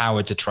is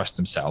empowered to trust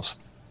themselves.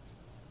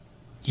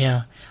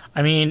 Yeah.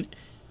 I mean,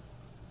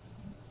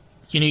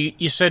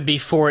 you said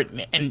before,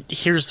 and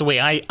here's the way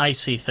I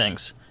see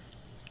things.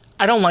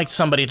 I don't like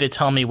somebody to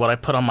tell me what I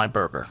put on my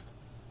burger.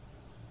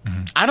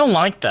 Mm-hmm. I don't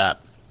like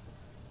that.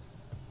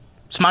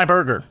 It's my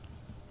burger.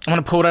 I'm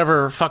going to put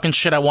whatever fucking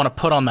shit I want to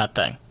put on that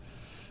thing.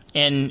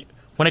 And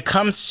when it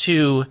comes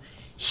to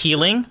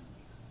healing,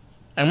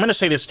 I'm going to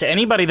say this to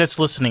anybody that's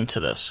listening to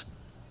this.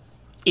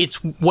 It's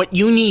what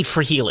you need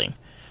for healing.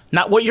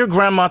 Not what your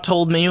grandma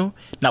told you,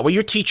 not what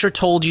your teacher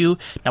told you,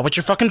 not what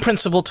your fucking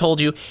principal told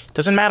you. It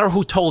doesn't matter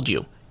who told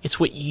you. It's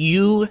what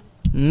you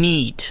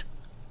need.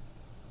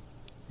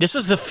 This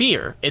is the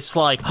fear. It's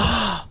like,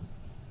 oh,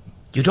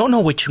 you don't know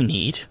what you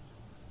need.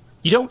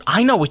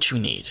 I know what you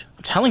need.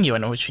 I'm telling you I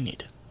know what you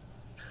need.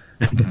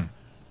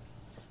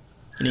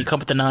 You come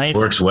with the knife.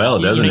 Works well,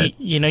 doesn't it?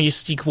 You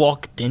sneak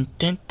walk, din,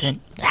 din, din.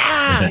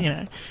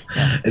 Yeah.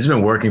 It's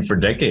been working for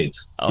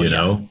decades,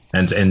 know?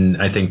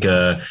 And I think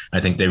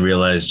they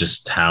realize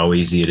just how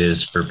easy it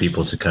is for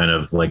people to kind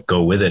of like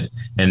go with it.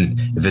 And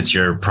if it's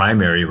your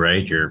primary,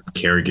 right, your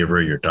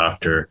caregiver, your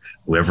doctor,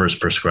 whoever is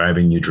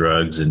prescribing you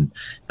drugs and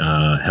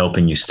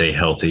helping you stay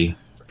healthy,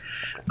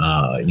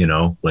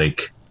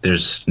 like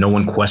there's no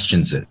one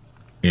questions it.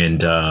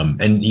 And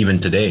even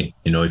today,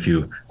 if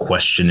you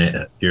question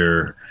it,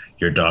 your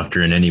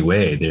doctor in any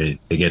way,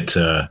 they get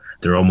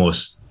they're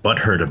almost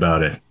butthurt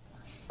about it.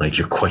 Like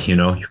you're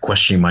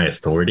questioning my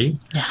authority.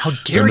 Yeah, how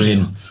dare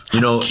you?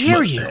 How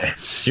dare you?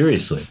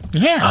 Seriously.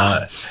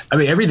 Yeah.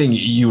 Everything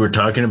you were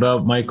talking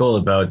about, Michael,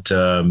 about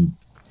the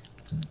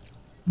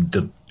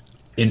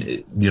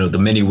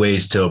many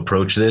ways to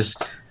approach this.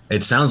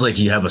 It sounds like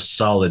you have a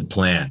solid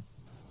plan.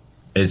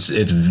 It's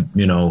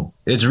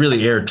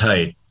really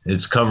airtight.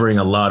 It's covering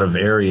a lot of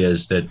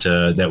areas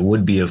that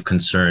would be of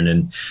concern.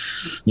 And,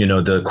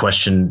 the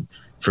question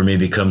for me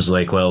becomes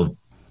like, well,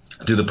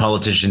 do the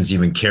politicians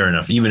even care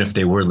enough? Even if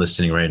they were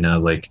listening right now,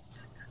 like,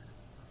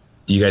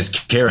 do you guys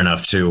care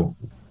enough to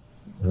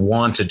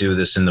want to do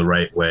this in the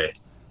right way?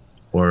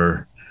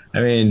 Or,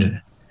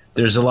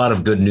 there's a lot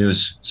of good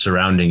news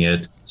surrounding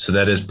it. So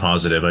that is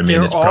positive.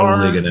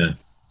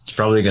 It's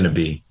probably going to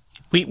be.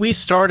 We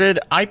started,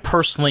 I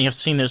personally have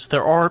seen this,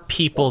 there are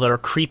people that are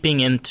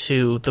creeping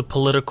into the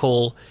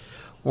political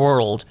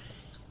world.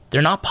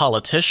 They're not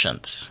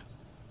politicians.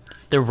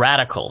 They're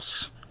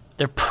radicals.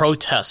 They're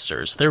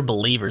protesters. They're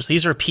believers.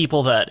 These are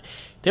people that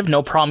they have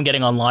no problem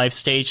getting on live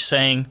stage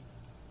saying,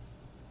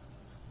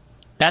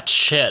 that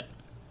shit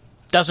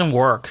doesn't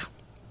work.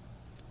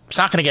 It's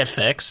not going to get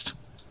fixed.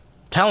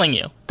 I'm telling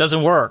you,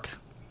 doesn't work.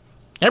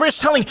 Everybody's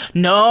telling,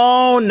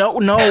 no,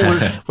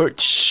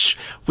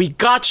 we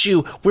got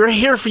you. We're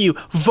here for you.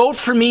 Vote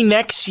for me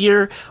next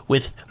year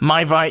with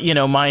my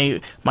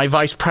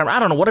vice president. I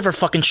don't know, whatever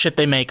fucking shit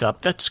they make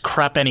up. That's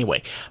crap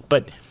anyway.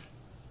 But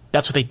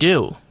that's what they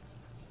do.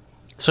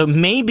 So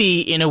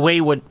maybe in a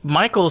way what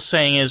Michael's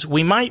saying is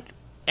we might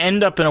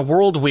end up in a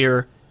world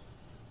where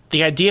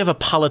the idea of a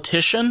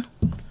politician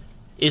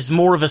is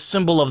more of a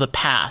symbol of the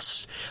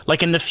past.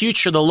 Like in the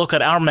future, they'll look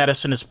at our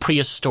medicine as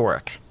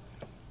prehistoric.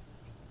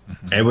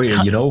 And we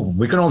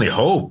can only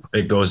hope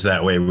it goes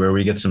that way, where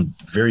we get some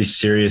very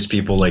serious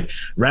people, like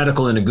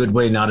radical in a good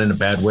way, not in a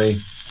bad way,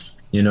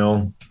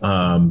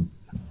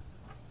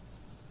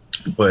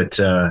 but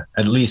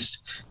at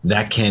least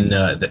that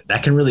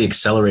can really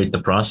accelerate the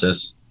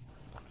process,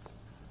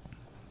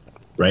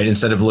 right?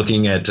 Instead of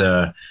looking at,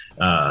 there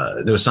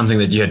was something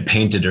that you had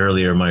painted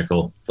earlier,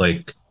 Michael,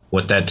 like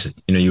what that,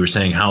 you were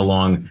saying, how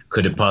long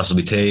could it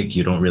possibly take?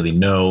 You don't really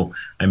know.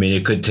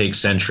 It could take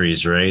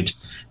centuries, right?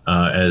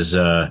 As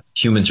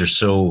humans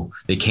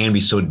they can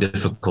be so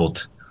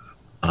difficult,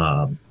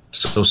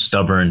 so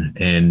stubborn,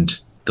 and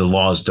the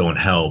laws don't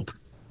help.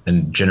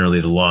 And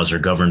generally the laws are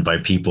governed by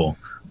people.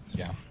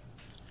 Yeah.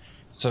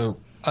 So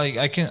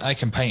I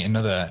can paint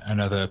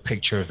another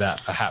picture of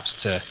that,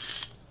 perhaps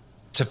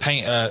to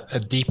paint a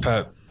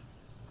deeper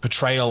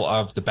portrayal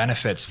of the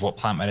benefits of what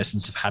plant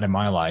medicines have had in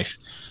my life.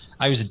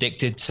 I was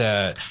addicted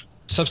to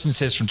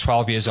substances from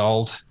 12 years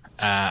old.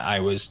 I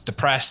was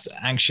depressed,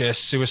 anxious,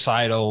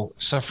 suicidal,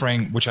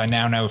 suffering, which I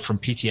now know from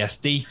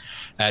PTSD,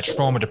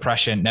 trauma,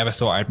 depression. Never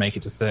thought I'd make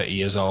it to 30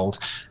 years old.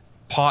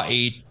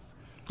 Partied,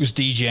 was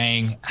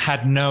DJing,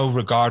 had no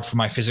regard for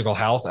my physical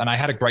health, and I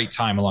had a great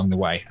time along the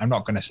way. I'm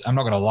not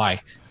gonna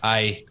lie.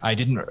 I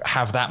didn't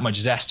have that much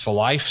zest for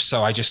life,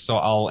 so I just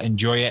thought I'll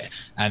enjoy it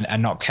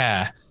and not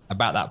care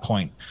about that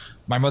point.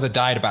 My mother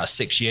died about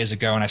 6 years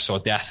ago, and I saw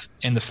death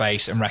in the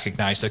face and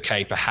recognized,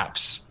 okay,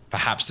 perhaps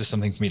perhaps there's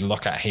something for me to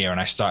look at here.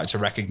 And I started to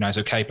recognize,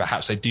 okay,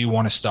 perhaps I do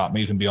want to start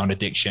moving beyond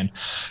addiction.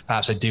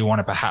 Perhaps I do want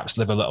to perhaps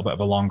live a little bit of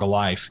a longer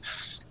life.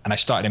 And I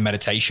started in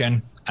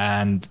meditation,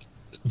 and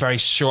very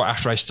short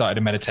after I started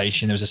in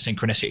meditation, there was a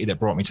synchronicity that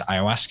brought me to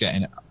ayahuasca,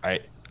 and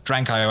I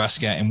drank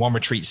ayahuasca in one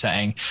retreat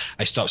setting.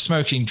 I stopped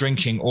smoking,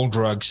 drinking, all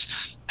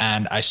drugs,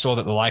 and I saw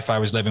that the life I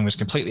was living was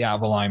completely out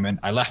of alignment.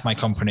 I left my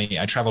company.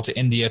 I traveled to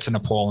India, to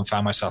Nepal, and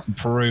found myself in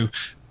Peru,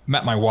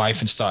 met my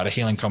wife, and started a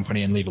healing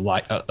company and live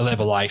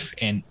a life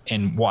in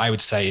what I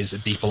would say is a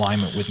deep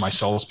alignment with my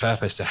soul's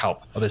purpose to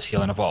help others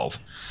heal and evolve.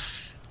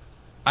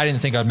 I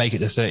didn't think I'd make it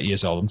to 30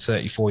 years old. I'm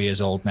 34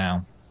 years old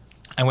now.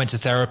 I went to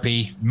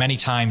therapy many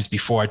times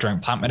before I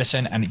drank plant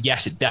medicine. And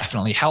yes, it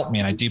definitely helped me.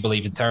 And I do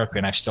believe in therapy.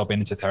 And I've still been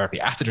into therapy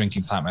after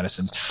drinking plant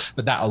medicines.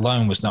 But that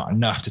alone was not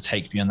enough to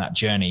take me on that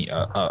journey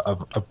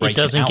of breaking out. It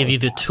doesn't give you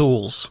the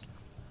tools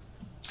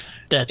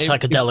that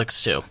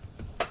psychedelics do.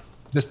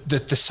 The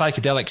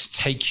psychedelics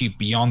take you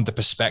beyond the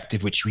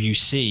perspective which you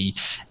see.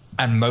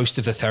 And most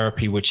of the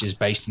therapy, which is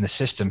based in the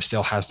system,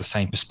 still has the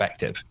same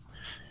perspective.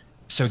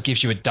 So it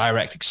gives you a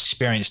direct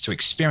experience to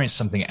experience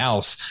something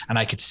else. And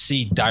I could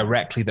see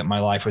directly that my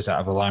life was out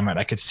of alignment.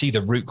 I could see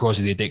the root cause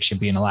of the addiction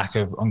being a lack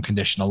of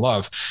unconditional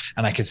love.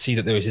 And I could see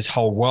that there was this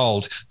whole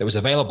world that was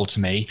available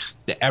to me,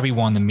 that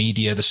everyone, the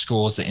media, the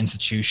schools, the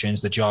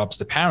institutions, the jobs,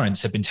 the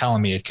parents had been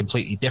telling me a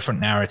completely different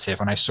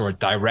narrative. And I saw a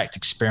direct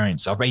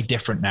experience of a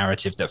different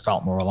narrative that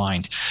felt more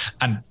aligned.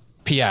 And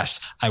P.S.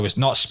 I was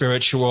not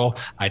spiritual.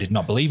 I did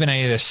not believe in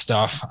any of this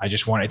stuff. I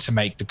just wanted to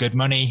make the good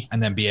money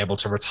and then be able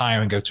to retire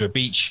and go to a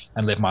beach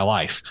and live my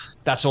life.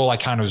 That's all I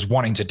kind of was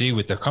wanting to do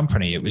with the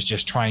company. It was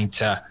just trying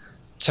to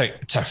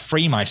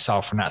free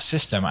myself from that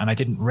system. And I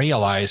didn't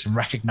realize and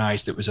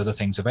recognize there was other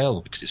things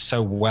available because it's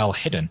so well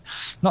hidden.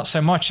 Not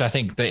so much, I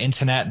think, the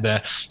internet,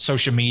 the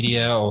social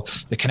media, or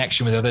the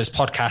connection with others,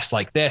 podcasts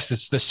like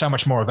this. There's so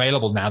much more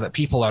available now that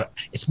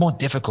it's more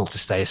difficult to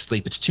stay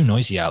asleep. It's too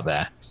noisy out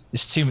there.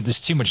 There's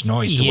too much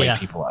noise to wake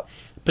people up.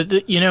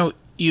 But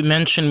you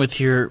mentioned with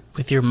your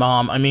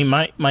mom. I mean,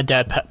 my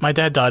dad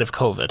died of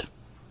COVID.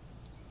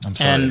 I'm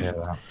sorry to hear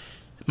that.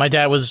 My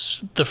dad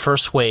was the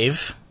first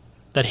wave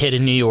that hit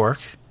in New York,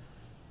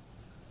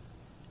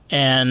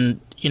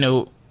 and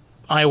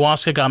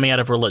ayahuasca got me out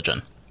of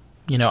religion.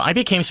 I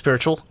became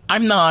spiritual.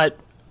 I'm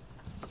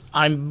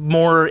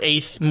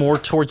more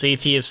towards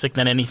atheistic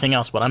than anything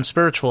else, but I'm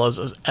spiritual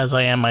as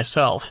I am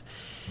myself.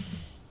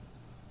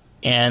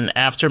 And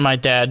after my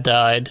dad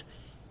died,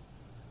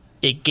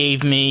 it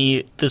gave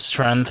me the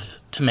strength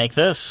to make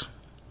this.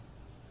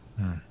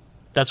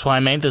 That's why I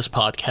made this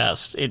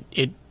podcast.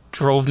 It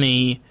drove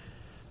me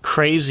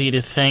crazy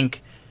to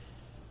think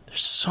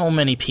there's so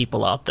many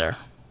people out there.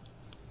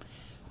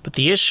 But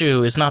the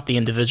issue is not the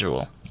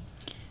individual.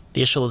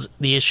 The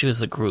issue is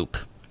the group.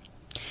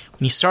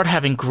 When you start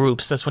having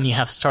groups, that's when you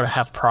start to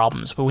have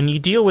problems. But when you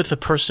deal with the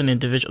person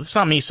individual, it's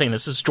not me saying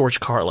this is George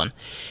Carlin.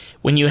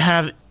 When you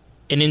have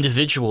an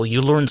individual,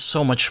 you learn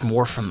so much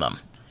more from them.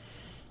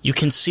 You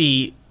can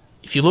see,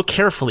 if you look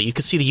carefully, you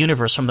can see the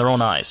universe from their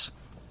own eyes.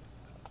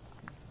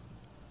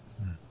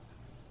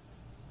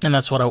 And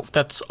that's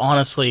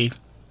honestly,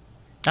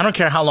 I don't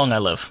care how long I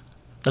live.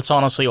 That's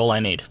honestly all I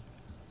need.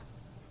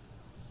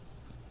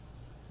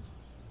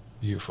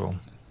 Beautiful.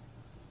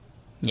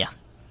 Yeah.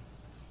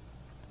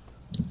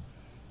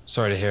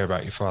 Sorry to hear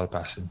about your father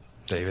passing,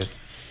 David.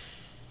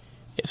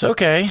 It's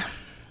okay.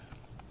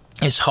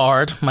 It's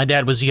hard. My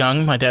dad was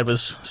young. My dad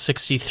was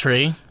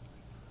 63.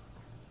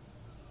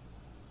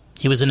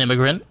 He was an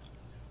immigrant,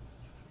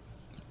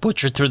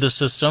 butchered through the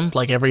system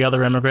like every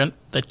other immigrant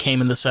that came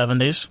in the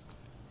 70s.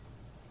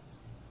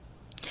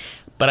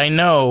 But I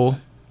know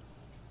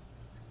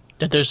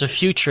that there's a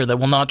future that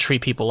will not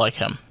treat people like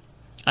him.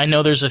 I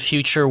know there's a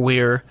future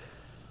where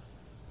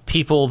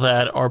people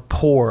that are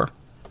poor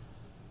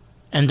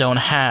and don't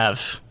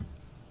have,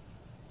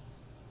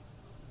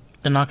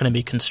 they're not going to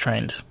be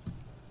constrained.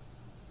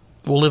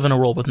 We'll live in a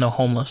world with no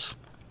homeless.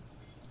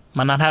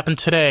 Might not happen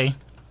today.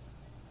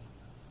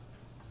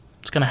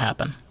 It's going to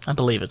happen. I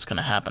believe it's going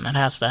to happen. It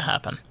has to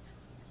happen.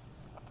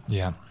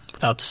 Yeah.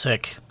 Without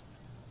sick.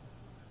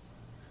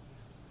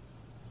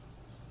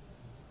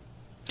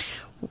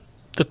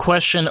 The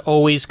question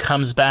always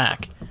comes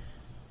back.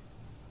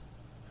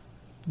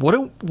 What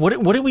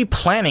are we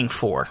planning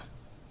for?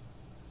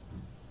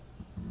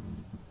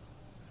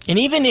 And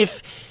even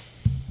if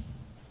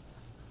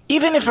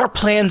our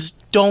plans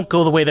don't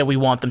go the way that we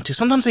want them to,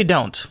 sometimes they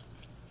don't.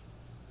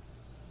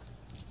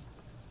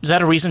 Is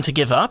that a reason to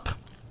give up?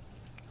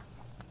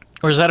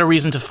 Or is that a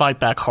reason to fight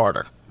back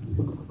harder?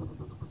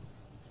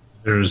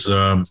 There's,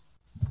 well,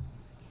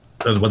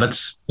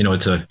 that's,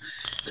 it's a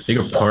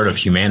bigger part of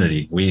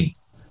humanity. We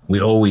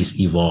always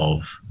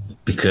evolve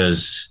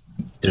because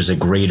there's a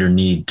greater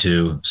need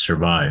to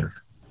survive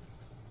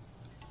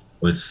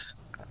with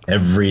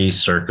every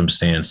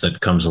circumstance that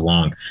comes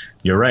along.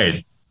 You're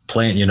right.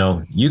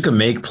 You can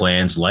make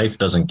plans. Life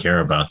doesn't care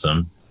about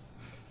them.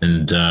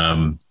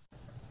 And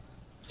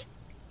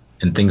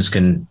things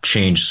can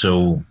change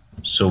so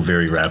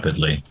very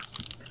rapidly.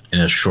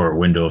 in a short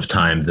window of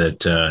time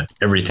that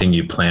everything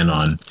you plan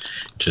on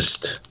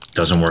just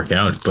doesn't work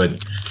out.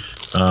 But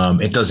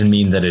it doesn't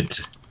mean that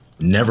it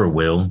never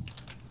will.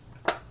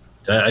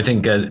 I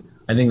think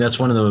that's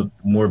one of the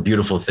more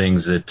beautiful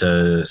things that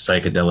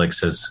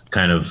psychedelics has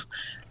kind of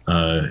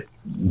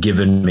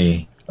given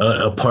me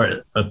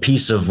a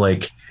piece of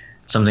like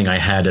something I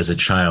had as a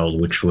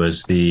child, which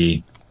was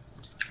the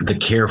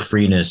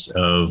carefreeness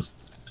of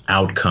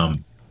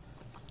outcome.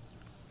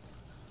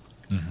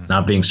 Mm-hmm.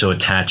 Not being so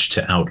attached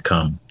to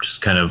outcome,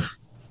 just kind of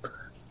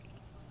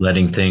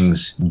letting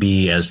things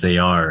be as they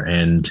are,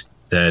 and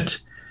that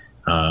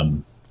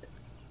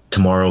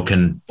tomorrow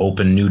can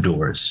open new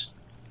doors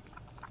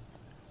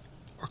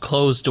or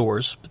close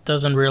doors, but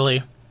doesn't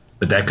really.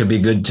 But that could be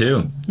good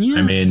too. Yeah,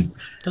 I mean,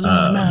 doesn't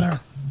really matter.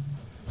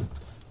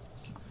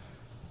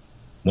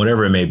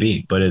 Whatever it may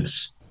be, but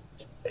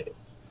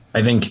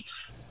I think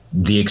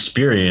the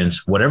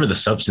experience, whatever the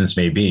substance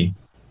may be,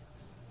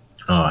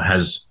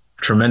 has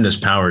tremendous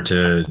power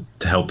to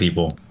help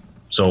people.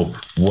 So,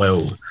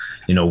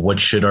 what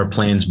should our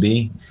plans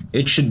be?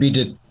 It should be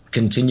to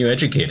continue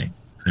educating.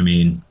 I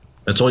mean,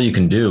 that's all you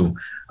can do.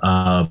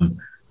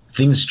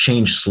 Things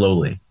change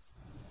slowly.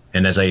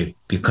 And as I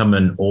become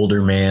an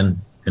older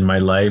man in my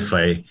life,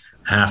 I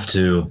have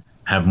to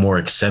have more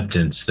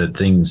acceptance that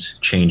things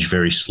change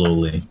very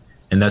slowly.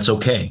 And that's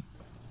okay.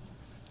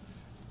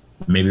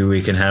 Maybe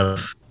we can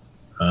have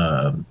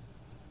a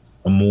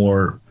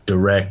more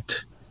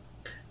direct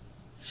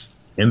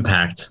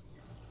impact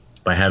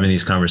by having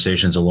these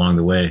conversations along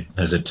the way,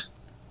 as it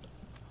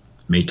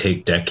may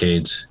take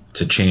decades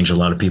to change a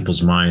lot of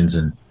people's minds.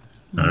 And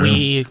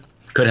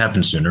could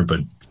happen sooner,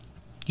 but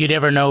you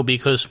never know,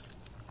 because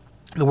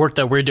the work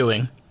that we're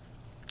doing,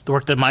 the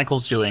work that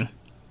Michael's doing,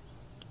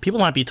 people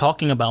might be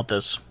talking about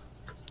this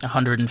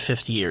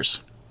 150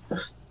 years.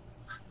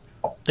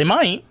 They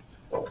might.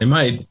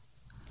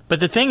 But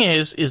the thing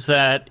is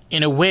that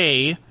in a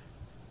way,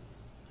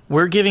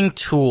 we're giving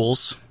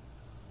tools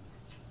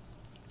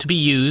to be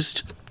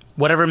used,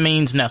 whatever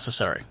means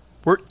necessary.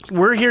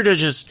 We're here to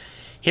just,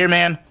 here,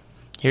 man,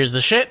 here's the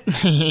shit,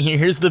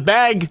 here's the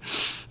bag,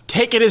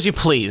 take it as you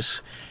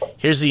please.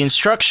 Here's the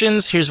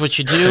instructions, here's what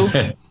you do.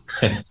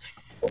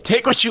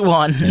 Take what you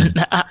want.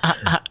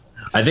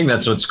 I think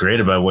that's what's great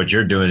about what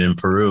you're doing in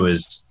Peru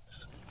is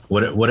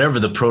whatever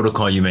the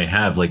protocol you may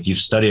have, like you've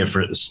studied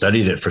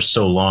it for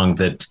so long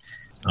that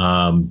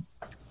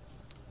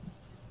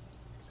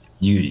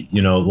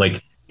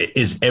like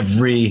is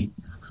every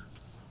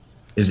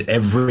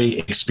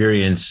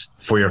experience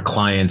for your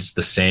clients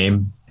the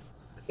same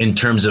in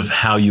terms of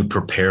how you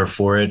prepare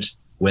for it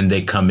when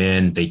they come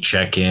in, they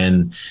check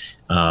in,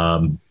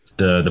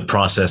 the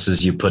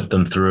processes you put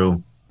them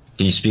through?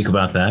 Can you speak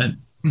about that?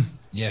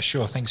 Yeah,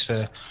 sure. Thanks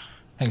for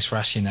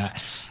asking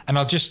that. And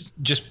I'll just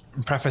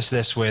preface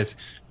this with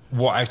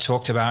what I've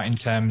talked about in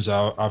terms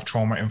of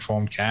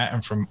trauma-informed care,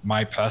 and from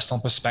my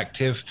personal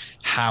perspective,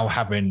 how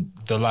having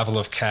the level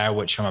of care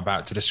which I'm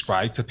about to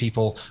describe for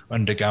people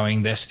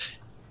undergoing this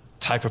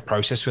type of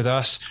process with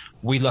us,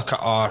 we look at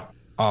our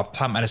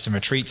plant medicine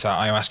retreats,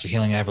 our ayahuasca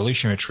healing and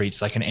evolution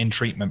retreats, like an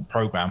in-treatment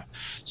program.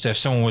 So if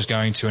someone was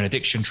going to an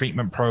addiction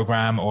treatment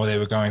program, or they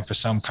were going for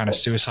some kind of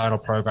suicidal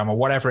program, or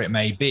whatever it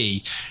may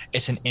be,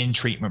 it's an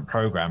in-treatment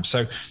program.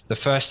 So the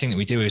first thing that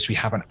we do is we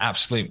have an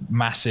absolute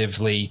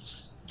massively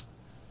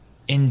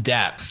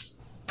in-depth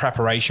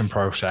preparation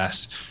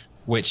process,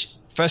 which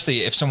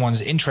firstly, if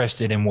someone's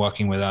interested in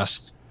working with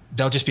us,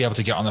 they'll just be able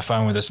to get on the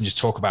phone with us and just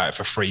talk about it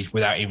for free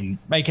without even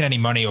making any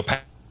money or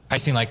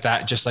anything like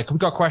that. Just like, we've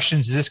got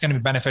questions, is this going to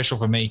be beneficial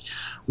for me?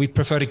 We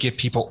prefer to give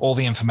people all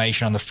the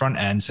information on the front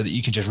end so that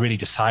you can just really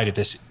decide if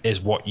this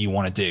is what you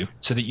want to do,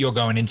 so that you're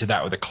going into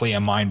that with a clear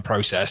mind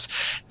process.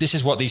 This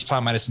is what these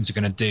plant medicines are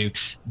going to do.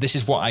 This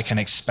is what I can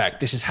expect.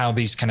 This is how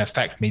these can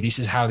affect me. This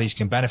is how these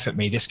can benefit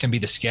me. This can be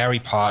the scary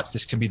parts.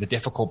 This can be the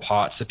difficult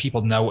parts, so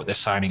people know what they're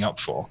signing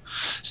up for.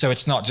 So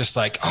it's not just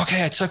like,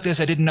 okay, I took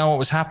this, I didn't know what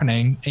was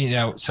happening.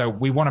 So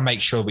we want to make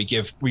sure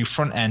we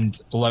front end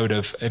a load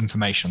of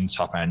information,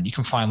 top end. You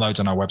can find loads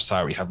on our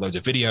website. We have loads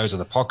of videos of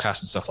the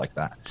podcast and stuff like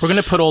that. We're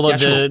going to put all of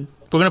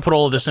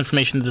this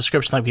information in the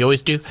description, like we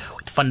always do,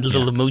 with fun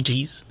little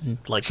emojis and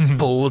like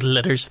bold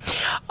letters.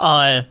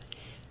 Honestly,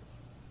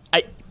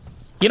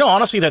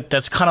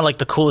 that's kind of like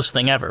the coolest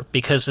thing ever,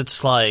 because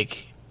it's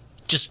like,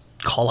 just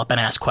call up and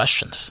ask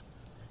questions.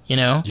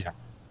 Yeah.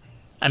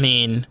 I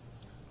mean,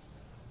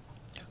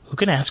 who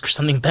can ask for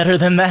something better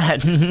than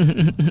that?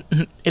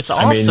 It's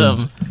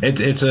awesome. I mean,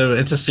 it's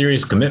a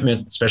serious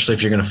commitment, especially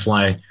if you're going to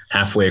fly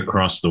halfway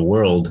across the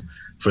world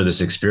for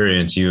this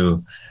experience.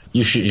 You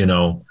should,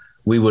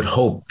 we would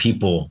hope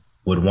people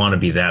would want to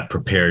be that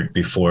prepared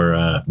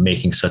before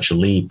making such a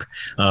leap.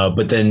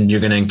 But then you're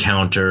going to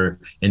encounter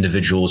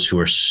individuals who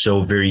are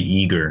so very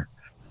eager.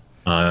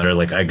 They're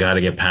like, I got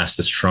to get past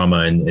this trauma,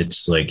 and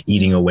it's like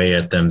eating away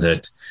at them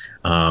that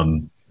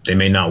they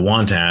may not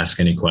want to ask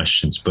any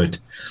questions, but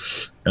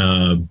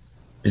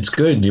it's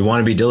good. You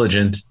want to be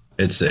diligent.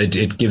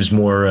 It gives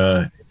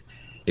more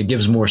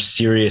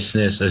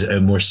seriousness, a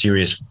more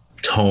serious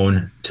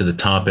tone to the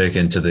topic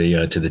and to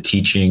the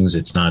teachings.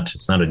 It's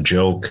not a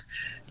joke.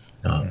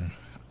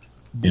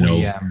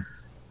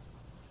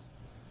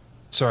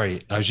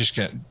 Sorry, I was just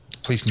going to,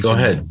 please continue.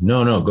 Go ahead.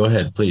 No, go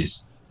ahead,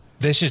 please.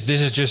 This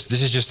is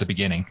just the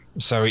beginning.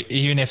 So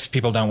even if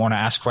people don't want to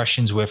ask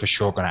questions, we're for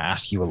sure going to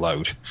ask you a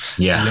load.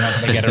 Yeah. So you're not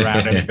going to get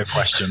around any of the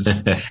questions.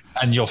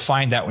 And you'll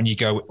find that when you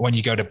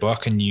go to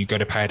book and you go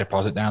to pay a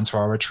deposit down to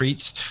our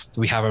retreats,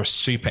 we have a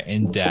super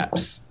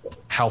in-depth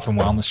health and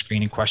wellness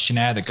screening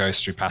questionnaire that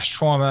goes through past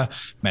trauma,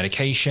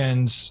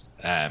 medications,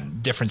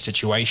 different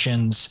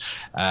situations,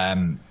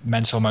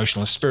 mental,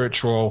 emotional, and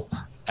spiritual,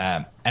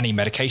 any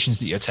medications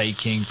that you're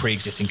taking,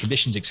 pre-existing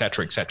conditions, et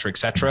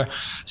cetera,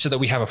 so that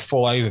we have a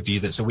full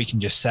overview so we can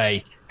just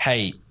say,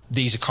 hey,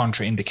 these are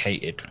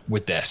contraindicated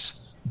with this.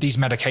 These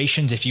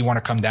medications, if you want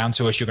to come down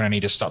to us, you're going to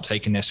need to stop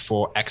taking this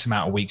for X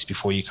amount of weeks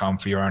before you come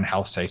for your own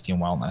health, safety,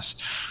 and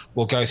wellness.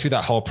 We'll go through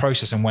that whole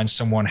process. And when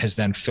someone has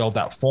then filled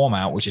that form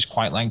out, which is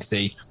quite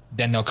lengthy,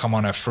 then they'll come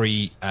on a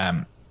free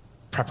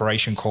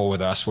preparation call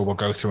with us where we'll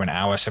go through an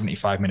hour,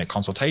 75-minute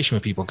consultation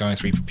with people going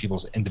through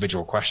people's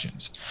individual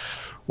questions.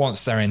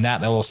 Once they're in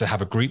that, they'll also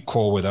have a group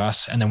call with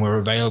us, and then we're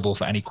available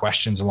for any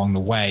questions along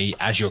the way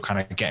as you're kind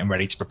of getting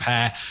ready to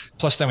prepare.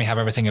 Plus, then we have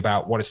everything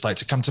about what it's like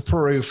to come to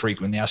Peru,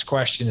 frequently asked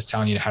questions,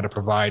 telling you how to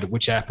provide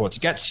which airport to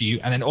get to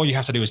you. And then all you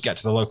have to do is get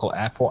to the local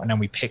airport, and then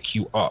we pick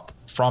you up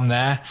from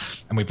there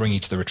and we bring you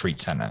to the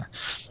retreat center.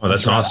 Oh,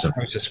 that's awesome.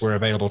 We're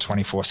available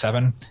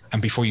 24/7.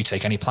 And before you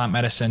take any plant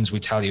medicines, we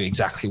tell you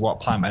exactly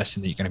what plant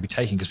medicine that you're going to be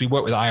taking, because we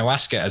work with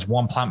ayahuasca as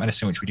one plant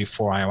medicine, which we do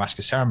 4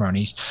 ayahuasca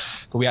ceremonies,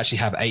 but we actually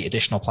have 8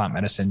 additional plant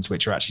medicines,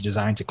 which are actually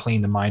designed to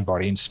clean the mind,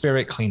 body, and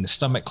spirit, clean the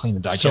stomach, clean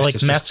the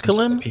digestive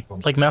system. So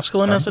like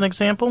mescaline as an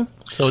example?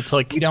 So it's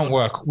like... We don't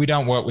work with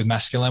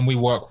mescaline. We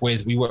work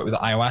with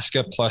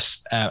ayahuasca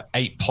plus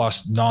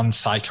 8+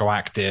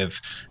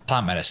 non-psychoactive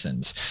plant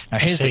medicines. Now,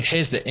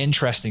 here's the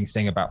interesting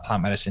thing about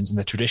plant medicines and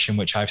the tradition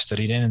which I've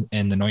studied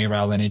in the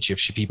Noyarel lineage of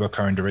Shipibo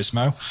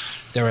Curanderismo.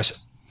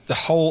 The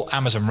whole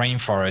Amazon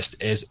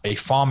rainforest is a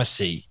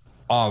pharmacy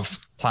of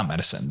plant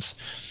medicines.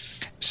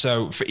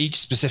 So for each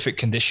specific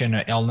condition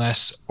or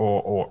illness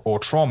or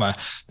trauma,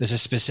 there's a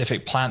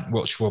specific plant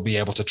which will be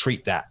able to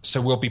treat that.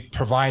 So we'll be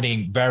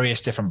providing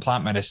various different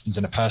plant medicines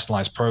in a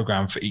personalized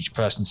program for each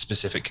person's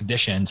specific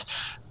conditions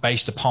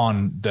based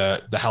upon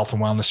the health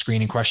and wellness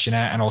screening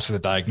questionnaire and also the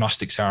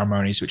diagnostic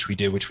ceremonies, which we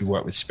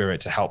work with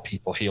Spirit to help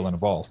people heal and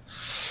evolve.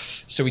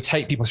 So we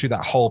take people through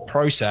that whole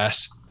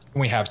process.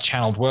 We have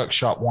channeled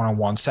workshop,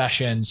 one-on-one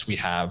sessions. We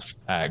have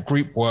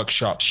group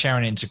workshops,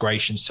 sharing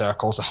integration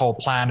circles, a whole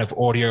plan of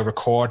audio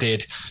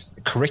recorded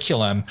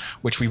curriculum,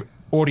 which we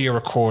audio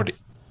record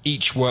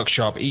each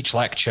workshop, each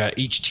lecture,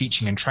 each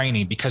teaching and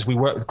training, because we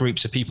work with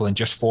groups of people in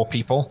just 4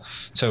 people.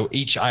 So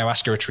each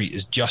ayahuasca retreat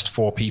is just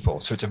 4 people.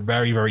 So it's a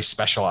very, very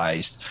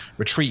specialized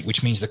retreat,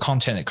 which means the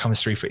content that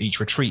comes through for each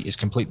retreat is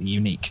completely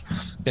unique.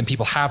 Then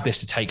people have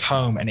this to take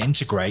home and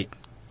integrate.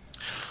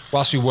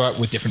 Whilst we work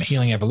with different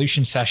healing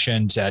evolution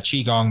sessions,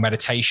 Qigong,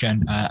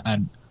 meditation,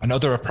 and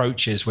other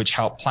approaches which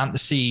help plant the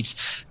seeds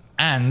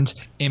and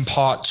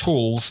impart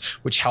tools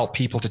which help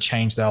people to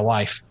change their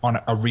life on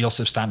a real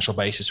substantial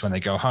basis when they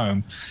go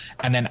home.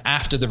 And then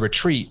after the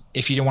retreat,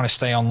 if you don't want to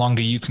stay on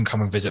longer, you can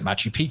come and visit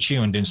Machu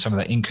Picchu and do some of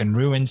the Incan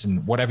ruins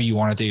and whatever you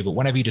want to do. But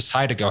whenever you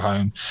decide to go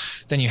home,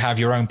 then you have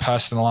your own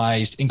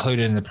personalized,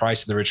 included in the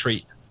price of the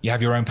retreat, you have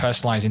your own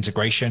personalized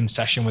integration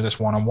session with us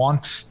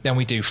one-on-one. Then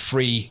we do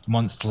free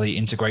monthly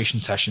integration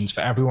sessions for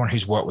everyone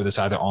who's worked with us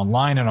either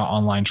online in our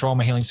online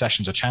trauma healing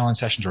sessions or channeling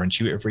sessions or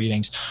intuitive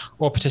readings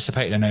or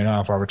participated in any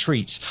of our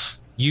retreats.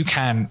 You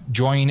can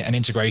join an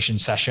integration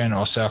session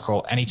or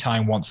circle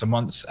anytime once a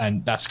month,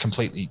 and that's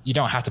completely, you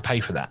don't have to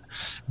pay for that.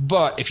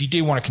 But if you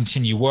do want to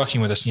continue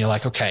working with us and you're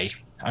like, okay,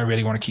 I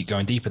really want to keep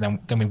going deeper, then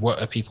we work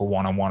with people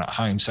one-on-one at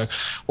home. So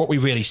what we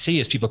really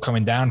see is people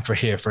coming down for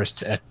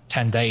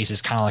 10 days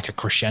is kind of like a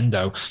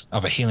crescendo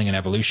of a healing and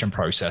evolution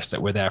process that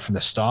we're there from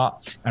the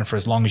start and for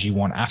as long as you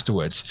want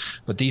afterwards.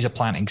 But these are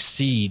planting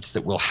seeds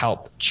that will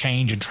help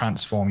change and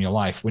transform your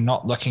life. We're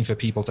not looking for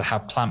people to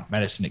have plant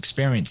medicine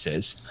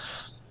experiences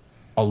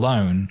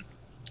alone.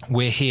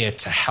 We're here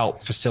to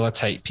help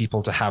facilitate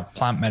people to have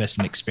plant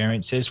medicine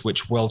experiences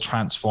which will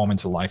transform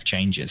into life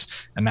changes.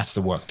 And that's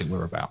the work that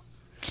we're about.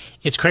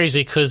 It's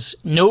crazy because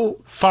no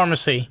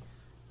pharmacy,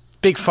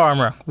 big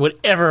pharma, would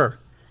ever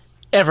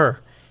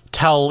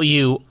tell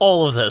you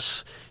all of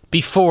this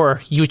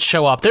before you would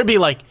show up. There'd be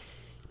like,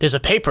 there's a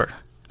paper,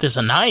 there's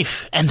a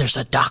knife, and there's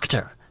a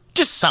doctor.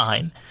 Just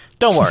sign.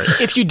 Don't worry.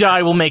 If you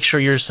die, we'll make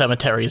sure your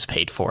cemetery is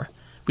paid for.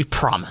 We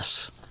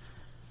promise.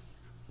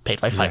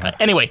 Paid by FICA. Yeah.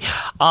 Anyway,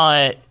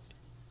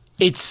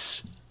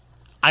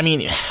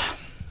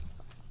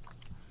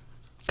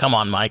 come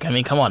on, Mike.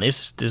 Come on.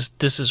 This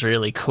is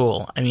really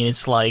cool.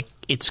 It's like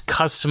it's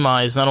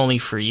customized not only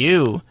for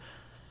you,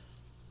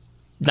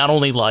 not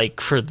only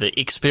like for the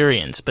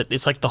experience, but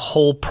it's like the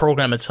whole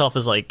program itself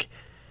is like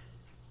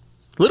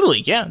literally,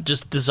 yeah,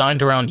 just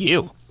designed around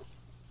you.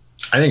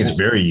 I think it's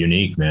very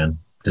unique, man.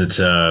 It's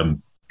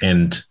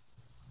and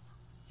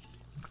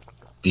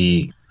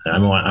the I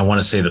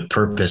want to say the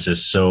purpose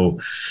is so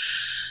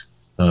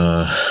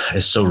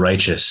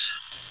righteous.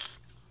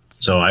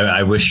 So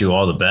I wish you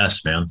all the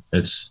best, man.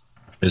 It's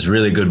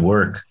really good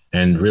work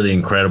and really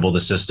incredible,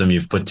 the system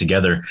you've put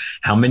together.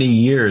 How many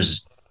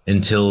years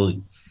until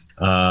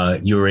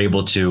you were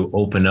able to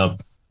open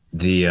up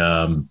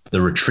the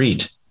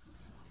retreat?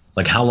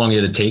 Like, how long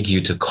did it take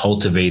you to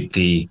cultivate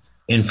the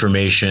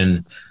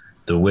information,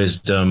 the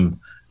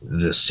wisdom,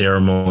 the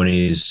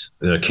ceremonies,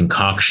 the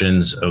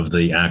concoctions of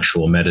the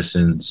actual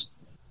medicines?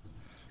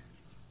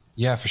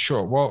 Yeah, for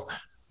sure. Well,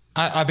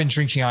 I've been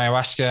drinking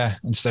ayahuasca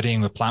and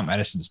studying with plant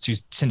medicines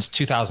since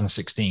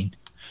 2016.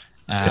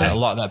 Okay. A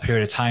lot of that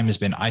period of time has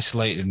been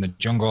isolated in the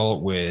jungle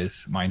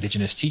with my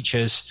indigenous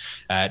teachers,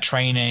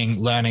 training,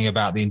 learning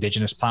about the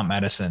indigenous plant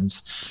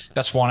medicines.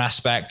 That's one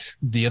aspect.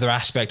 The other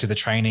aspect of the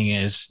training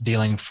is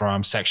dealing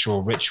from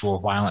sexual, ritual,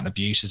 violent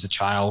abuse as a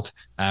child.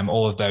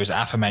 All of those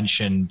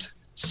aforementioned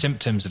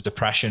symptoms of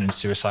depression and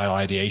suicidal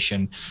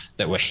ideation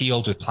that were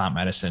healed with plant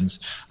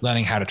medicines,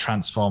 learning how to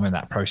transform in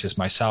that process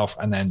myself,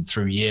 and then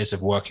through years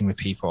of working with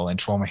people in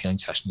trauma healing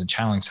sessions and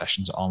channeling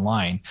sessions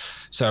online.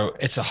 So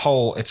it's a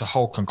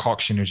whole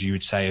concoction, as you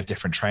would say, of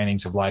different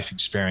trainings, of life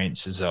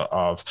experiences,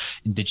 of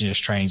indigenous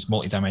trainings,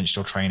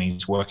 multidimensional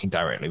trainings, working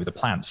directly with the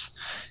plants.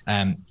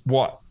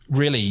 What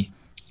really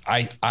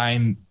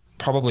I'm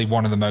probably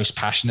one of the most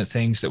passionate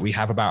things that we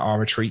have about our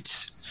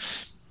retreats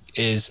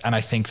is, and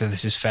I think that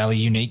this is fairly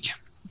unique,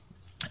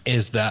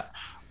 is that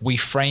we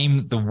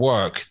frame the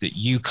work that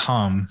you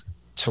come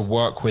to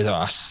work with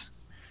us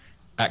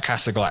at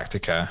Casa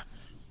Galactica,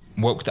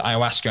 work with the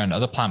ayahuasca and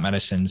other plant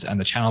medicines and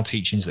the channel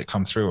teachings that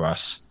come through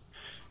us.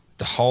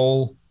 The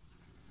whole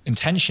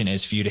intention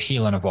is for you to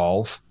heal and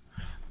evolve,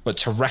 but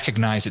to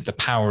recognize that the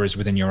power is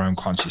within your own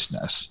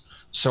consciousness.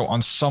 So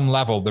on some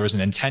level, there is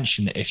an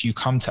intention that if you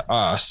come to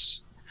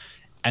us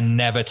and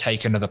never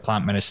take another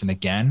plant medicine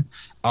again,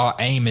 our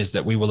aim is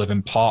that we will have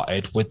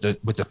imparted with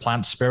the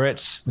plant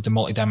spirits, with the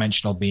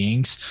multidimensional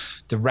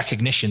beings, the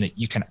recognition that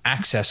you can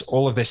access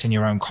all of this in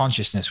your own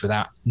consciousness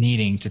without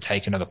needing to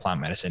take another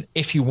plant medicine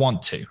if you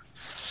want to.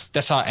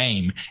 That's our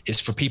aim,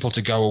 is for people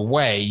to go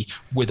away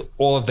with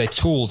all of their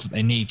tools that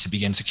they need to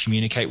begin to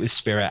communicate with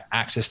spirit,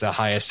 access their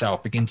higher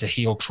self, begin to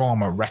heal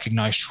trauma,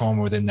 recognize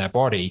trauma within their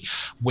body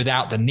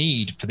without the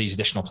need for these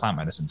additional plant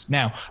medicines.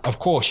 Now, of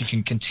course, you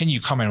can continue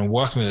coming and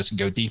working with us and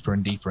go deeper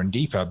and deeper and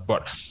deeper.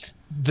 But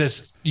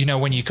there's,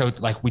 when you go,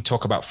 like we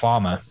talk about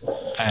pharma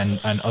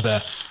and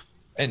other,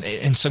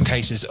 in some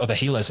cases, other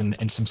healers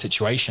in some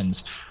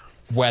situations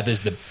where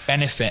there's the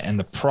benefit and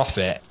the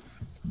profit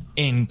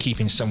in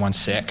keeping someone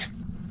sick.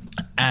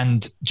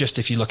 And just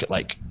if you look at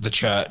like the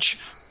church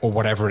or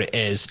whatever it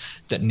is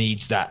that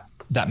needs that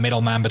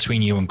middleman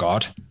between you and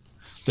God,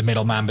 the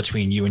middleman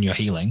between you and your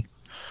healing,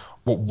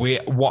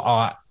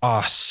 what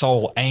our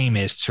sole aim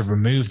is to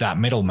remove that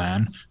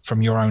middleman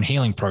from your own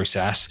healing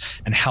process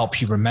and help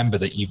you remember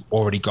that you've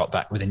already got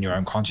that within your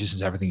own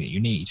consciousness, everything that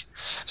you need.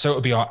 So it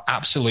would be our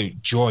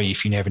absolute joy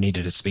if you never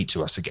needed to speak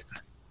to us again.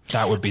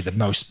 That would be the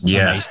most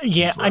amazing.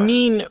 Yeah. I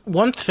mean,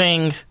 one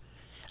thing,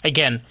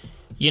 again,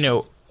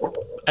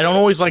 I don't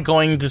always like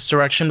going this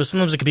direction, but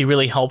sometimes it can be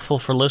really helpful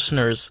for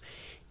listeners.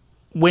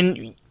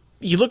 When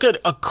you look at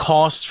a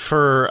cost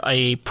for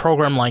a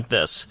program like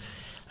this,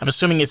 I'm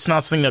assuming it's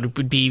not something that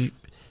would be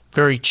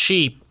very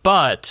cheap,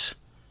 but,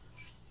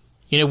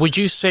 would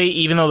you say,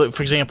 even though,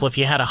 for example, if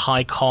you had a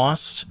high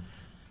cost,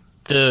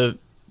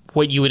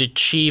 what you would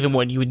achieve and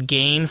what you would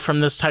gain from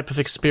this type of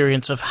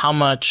experience, of how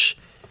much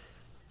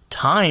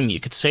time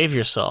you could save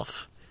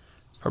yourself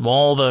from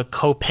all the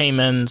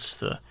co-payments,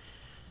 the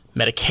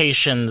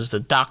medications,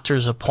 the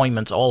doctor's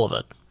appointments, all of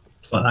it?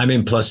 I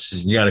mean,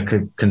 plus you got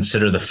to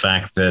consider the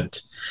fact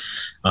that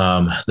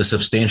the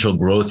substantial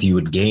growth you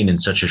would gain in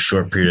such a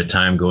short period of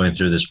time going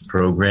through this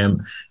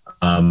program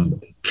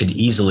could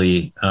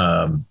easily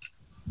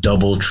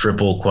double,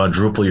 triple,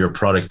 quadruple your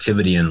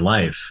productivity in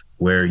life,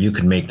 where you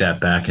could make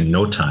that back in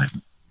no time.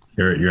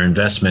 Your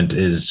investment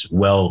is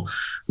well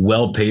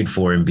paid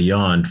for and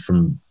beyond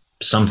from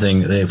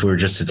something, if we were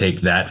just to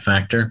take that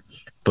factor.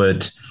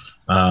 But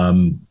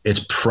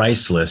it's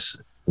priceless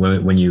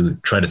when you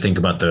try to think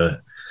about the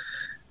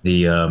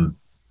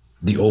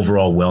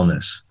overall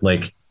wellness,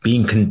 like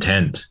being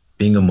content,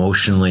 being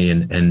emotionally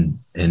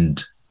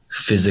and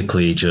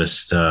physically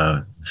just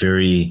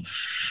very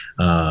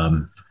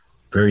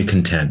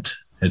content.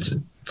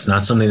 It's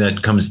not something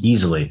that comes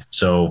easily.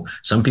 So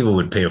some people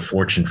would pay a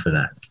fortune for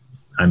that.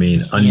 I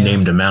mean,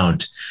 unnamed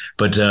amount,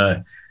 but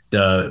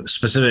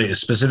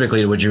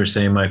specifically to what you were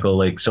saying, Michael,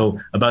 like, so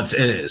about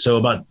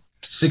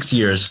 6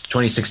 years,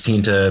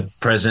 2016 to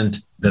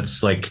present,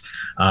 that's like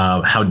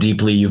how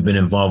deeply you've been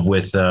involved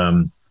with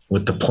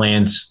the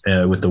plants,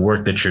 with the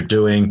work that you're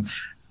doing.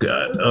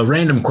 A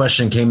random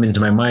question came into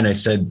my mind. I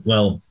said,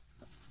 well,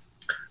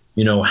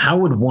 how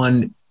would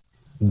one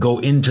go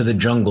into the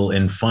jungle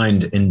and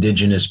find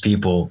indigenous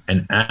people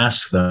and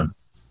ask them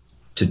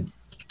to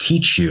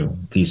teach you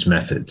these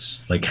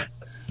methods? Like,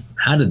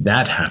 how did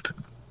that happen?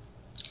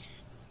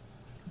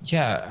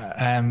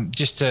 Yeah,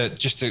 just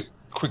to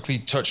quickly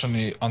touch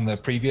on the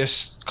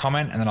previous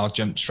comment, and then I'll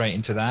jump straight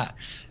into that.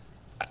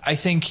 I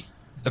think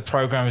the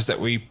programs that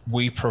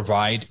we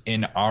provide,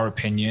 in our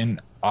opinion,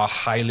 are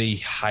highly,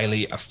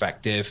 highly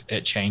effective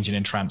at changing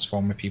and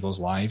transforming people's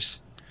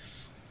lives.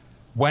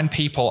 When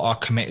people are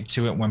committed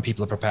to it, when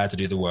people are prepared to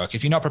do the work.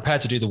 If you're not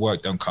prepared to do the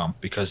work, don't come,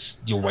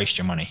 because you'll waste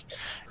your money.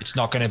 It's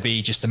not going to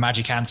be just the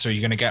magic answer.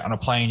 You're going to get on a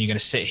plane, you're going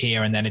to sit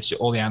here, and then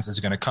all the answers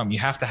are going to come. You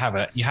have to have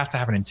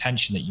an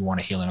intention that you want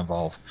to heal and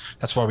evolve.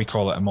 That's why we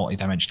call it a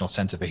multidimensional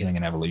center for healing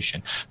and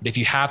evolution. But if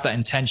you have that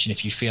intention,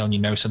 if you feel and you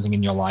know something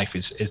in your life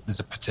is there's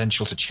a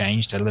potential to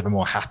change, to live a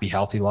more happy,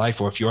 healthy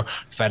life, or if you're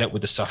fed up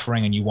with the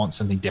suffering and you want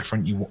something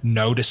different, you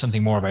know there's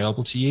something more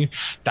available to you,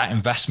 that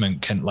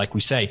investment can, like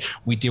we say,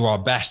 we do our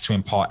best to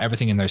impart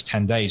everything in those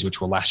 10 days,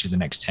 which will last you the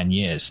next 10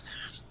 years.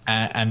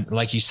 And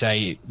like you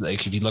say,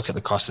 like if you look at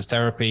the cost of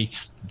therapy,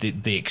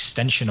 the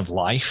extension of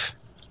life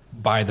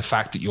by the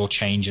fact that you'll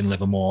change and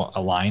live a more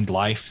aligned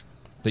life,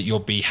 that you'll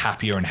be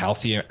happier and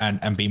healthier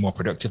and be more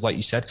productive, like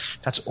you said,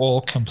 that's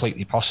all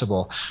completely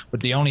possible. But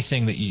the only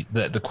thing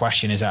that the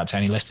question is out to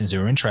any listeners who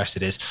are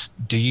interested is,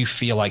 do you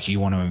feel like you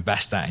want to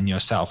invest that in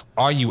yourself?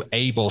 Are you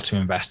able to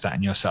invest that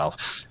in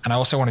yourself? And I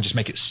also want to just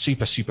make it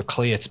super, super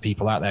clear to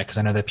people out there, because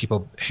I know there are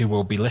people who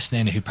will be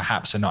listening who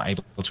perhaps are not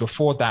able to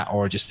afford that,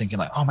 or are just thinking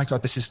like, oh my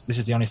God, this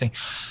is the only thing.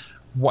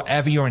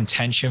 Whatever your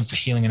intention for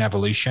healing and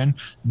evolution,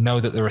 know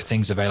that there are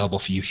things available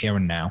for you here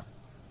and now.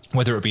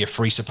 Whether it be a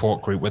free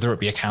support group, whether it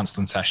be a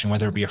counseling session,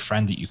 whether it be a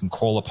friend that you can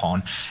call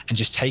upon, and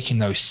just taking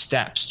those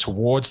steps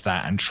towards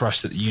that and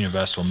trust that the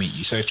universe will meet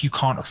you. So if you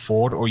can't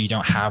afford or you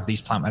don't have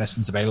these plant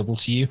medicines available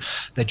to you,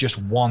 they're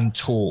just one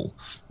tool.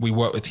 We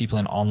work with people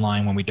in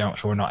online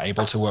who are not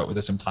able to work with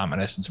us in plant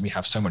medicines, and we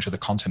have so much of the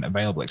content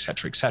available, et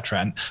cetera, et cetera.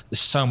 And there's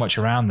so much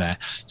around there.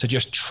 So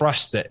just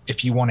trust that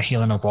if you want to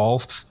heal and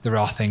evolve, there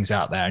are things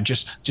out there, and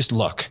just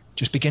look.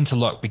 Just begin to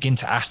look, begin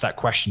to ask that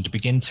question, to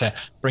begin to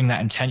bring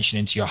that intention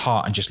into your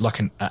heart, and just look,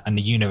 and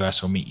the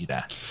universe will meet you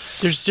there.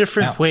 There's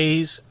different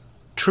ways.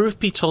 Truth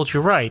be told,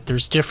 you're right.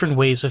 There's different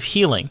ways of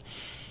healing.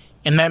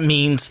 And that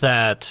means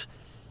that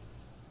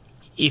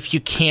if you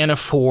can't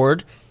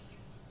afford,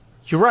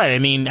 you're right. I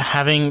mean,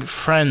 having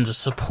friends, a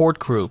support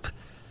group,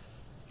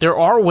 there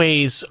are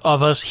ways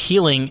of us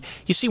healing.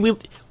 You see,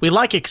 we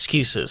like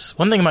excuses.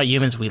 One thing about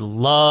humans, we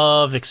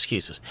love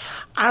excuses.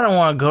 I don't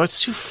want to go.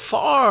 It's too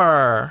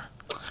far.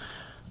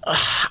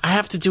 I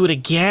have to do it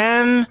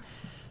again.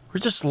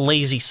 We're just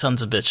lazy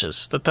sons of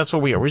bitches. That's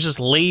what we are. We're just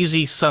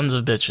lazy sons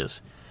of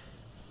bitches.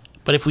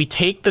 But if we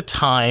take the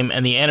time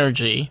and the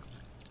energy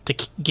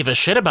to give a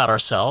shit about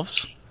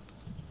ourselves,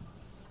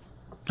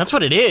 that's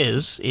what it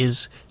is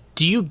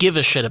do you give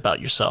a shit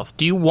about yourself?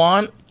 Do you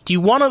want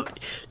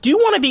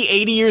to be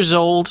 80 years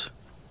old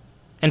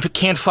and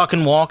can't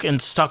fucking walk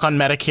and stuck on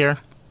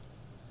Medicare?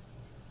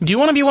 Do you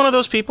want to be one of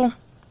those people?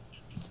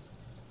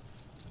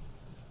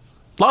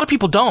 A lot of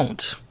people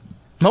don't.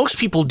 Most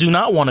people do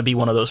not want to be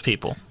one of those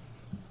people.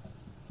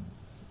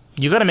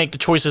 You got to make the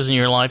choices in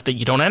your life that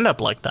you don't end up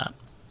like that.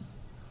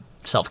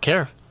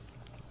 Self-care.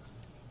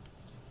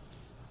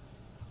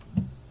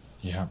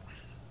 Yeah.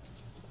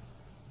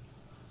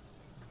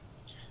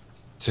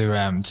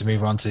 To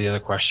move on to the other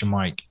question,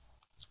 Mike.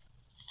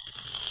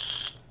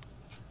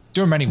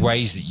 There are many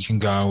ways that you can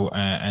go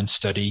and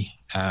study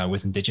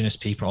with indigenous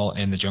people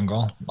in the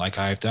jungle, like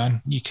I've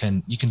done. You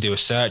can do a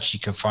search. You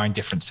can find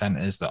different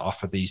centers that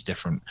offer these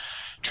different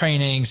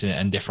trainings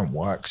and different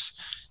works,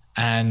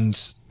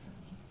 and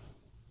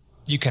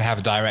you can have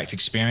a direct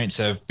experience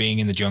of being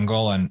in the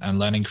jungle and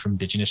learning from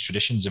indigenous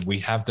traditions that we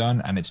have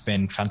done, and it's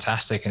been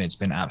fantastic and it's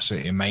been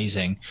absolutely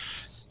amazing.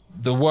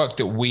 The work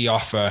that we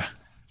offer,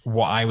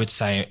 what I would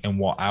say and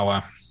what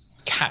our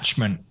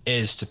catchment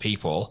is to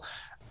people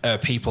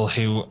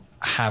who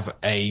have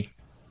a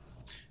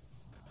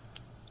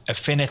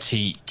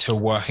affinity to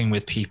working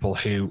with people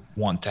who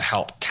want to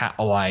help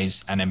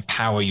catalyze and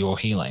empower your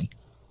healing.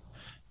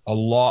 A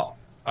lot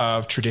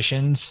of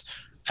traditions,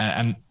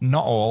 and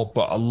not all,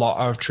 but a lot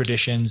of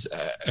traditions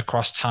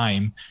across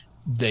time,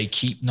 they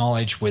keep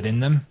knowledge within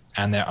them,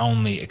 and they're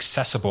only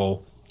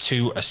accessible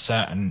to a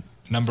certain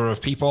number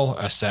of people,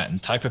 a certain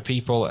type of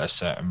people, a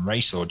certain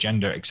race or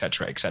gender, et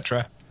cetera, et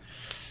cetera.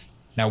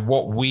 Now,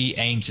 what we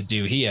aim to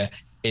do here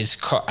is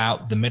cut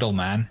out the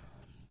middleman,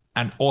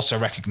 and also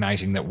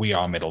recognizing that we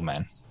are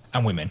middlemen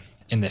and women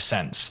in this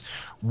sense.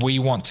 We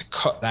want to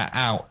cut that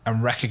out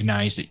and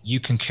recognize that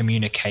you can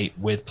communicate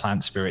with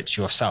plant spirits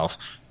yourself.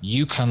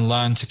 You can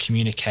learn to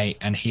communicate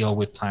and heal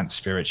with plant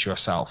spirits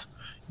yourself.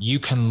 You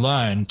can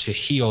learn to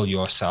heal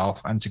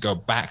yourself. And to go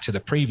back to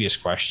the previous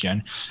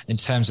question, in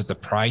terms of the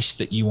price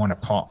that you want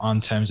to put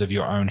on terms of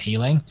your own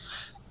healing,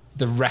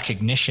 the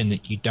recognition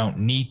that you don't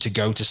need to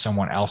go to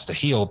someone else to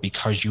heal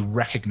because you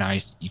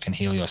recognize that you can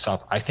heal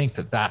yourself. I think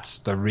that that's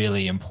the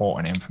really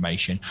important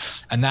information.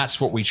 And that's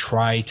what we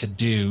try to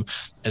do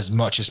as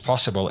much as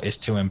possible, is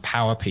to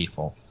empower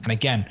people. And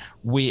again,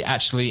 we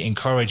actually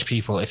encourage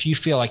people, if you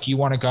feel like you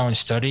want to go and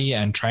study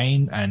and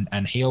train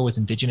and heal with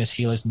indigenous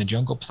healers in the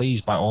jungle, please,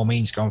 by all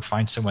means, go and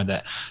find someone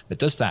that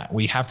does that.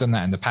 We have done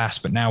that in the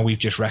past, but now we've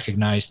just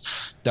recognized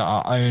that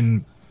our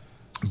own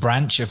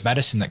branch of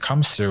medicine that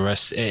comes through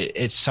us,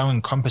 it's so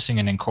encompassing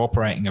and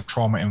incorporating of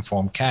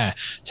trauma-informed care,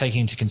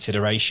 taking into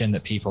consideration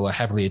that people are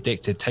heavily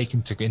addicted,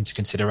 taking into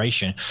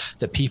consideration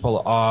that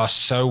people are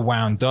so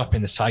wound up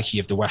in the psyche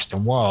of the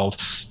Western world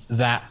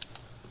that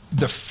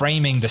the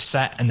framing, the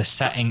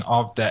setting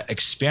of the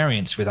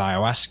experience with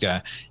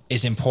ayahuasca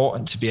is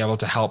important to be able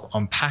to help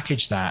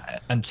unpackage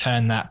that and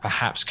turn that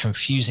perhaps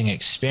confusing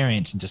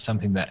experience into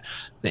something that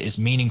is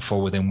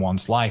meaningful within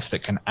one's life,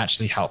 that can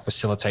actually help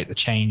facilitate the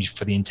change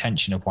for the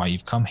intention of why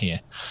you've come here.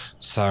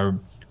 So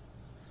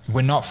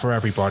we're not for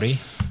everybody,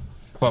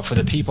 but for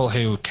the people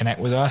who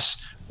connect with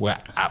us, we're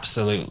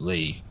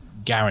absolutely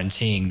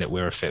guaranteeing that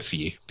we're a fit for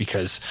you,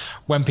 because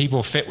when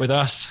people fit with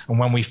us and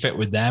when we fit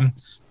with them,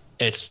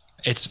 it's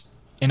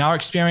in our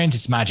experience,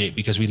 it's magic,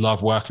 because we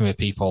love working with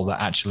people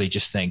that actually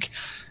just think,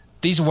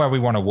 these are where we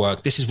want to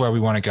work. This is where we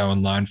want to go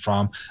and learn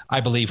from. I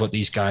believe what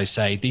these guys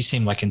say. These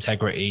seem like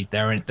integrity.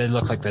 They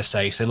look like they're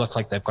safe. They look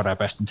like they've got our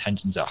best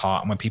intentions at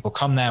heart. And when people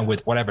come there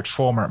with whatever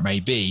trauma it may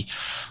be,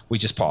 we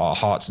just put our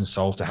hearts and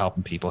souls to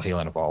helping people heal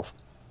and evolve.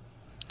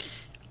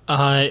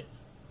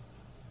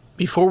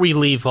 Before we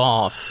leave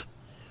off,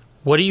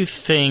 what do you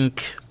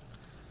think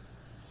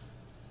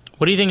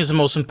is the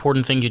most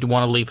important thing you'd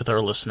want to leave with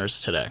our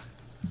listeners today?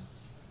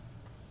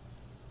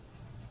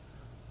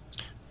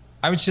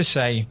 I would just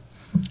say,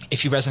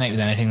 if you resonate with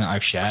anything that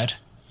I've shared,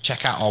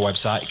 check out our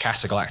website,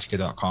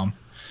 casagalactica.com,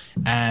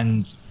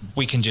 and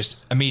we can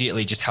just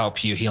immediately just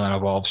help you heal and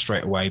evolve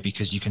straight away,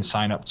 because you can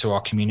sign up to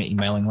our community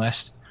mailing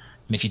list.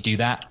 And if you do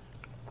that,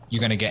 you're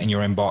going to get in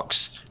your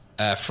inbox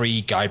a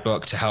free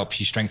guidebook to help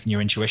you strengthen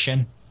your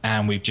intuition.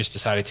 And we've just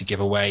decided to give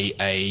away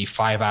a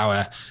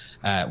 5-hour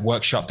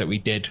workshop that we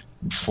did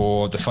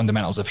for the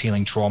fundamentals of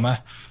healing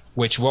trauma,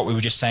 which, what we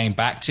were just saying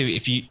back to,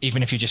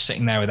 even if you're just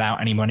sitting there without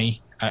any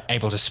money,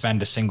 able to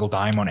spend a single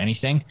dime on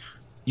anything,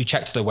 you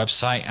check to the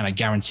website, and I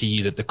guarantee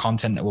you that the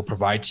content that we'll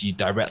provide to you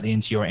directly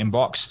into your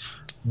inbox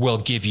will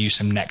give you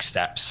some next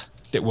steps,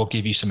 that will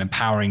give you some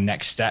empowering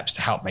next steps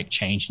to help make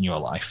change in your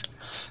life.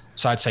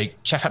 So I'd say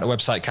check out the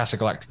website,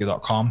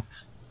 casagalactica.com,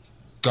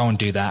 go and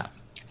do that.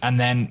 And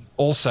then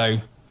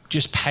also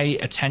just pay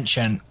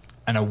attention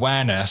and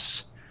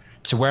awareness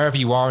to wherever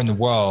you are in the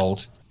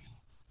world.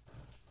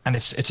 And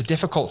it's a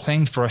difficult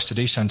thing for us to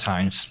do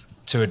sometimes,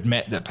 to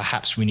admit that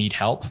perhaps we need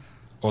help,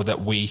 or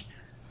that we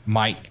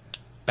might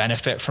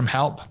benefit from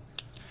help.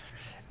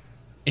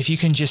 If you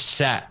can just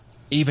set,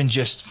 even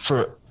just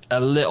for a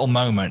little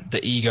moment,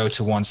 the ego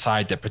to one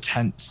side that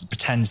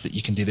pretends that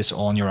you can do this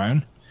all on your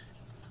own,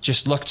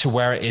 just look to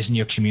where it is in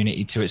your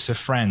community, to it's a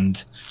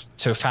friend,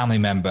 to a family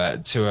member,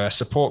 to a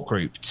support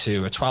group,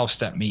 to a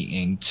 12-step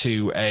meeting,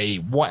 to a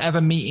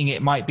whatever meeting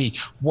it might be,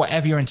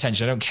 whatever your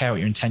intention. I don't care what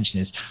your intention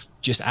is.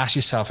 Just ask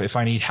yourself, if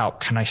I need help,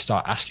 can I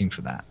start asking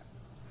for that?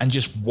 And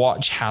just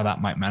watch how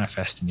that might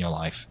manifest in your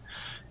life.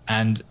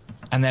 And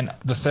then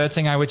the third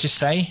thing I would just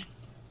say,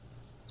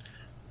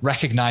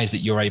 recognize that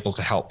you're able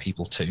to help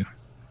people too.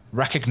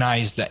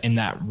 Recognize that in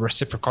that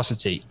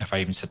reciprocity, if I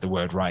even said the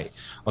word right,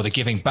 or the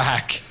giving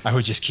back, I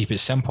would just keep it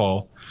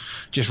simple.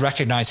 Just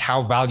recognize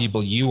how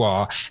valuable you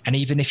are. And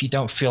even if you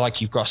don't feel like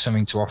you've got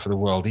something to offer the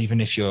world,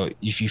 even if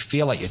you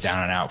feel like you're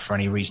down and out for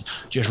any reason,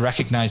 just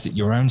recognize that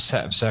your own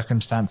set of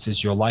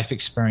circumstances, your life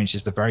experience,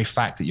 is the very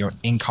fact that you're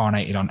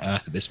incarnated on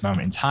earth at this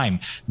moment in time,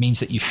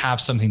 means that you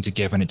have something to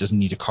give, and it doesn't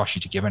need to cost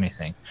you to give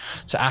anything.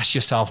 So ask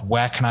yourself,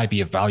 where can I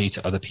be of value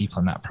to other people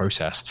in that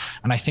process?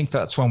 And I think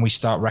that's when we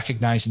start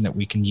recognizing that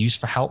we can use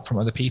for help from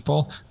other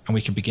people, and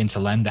we can begin to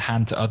lend a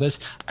hand to others.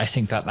 I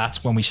think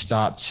that's when we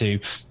start to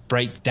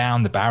break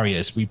down the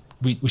barriers. We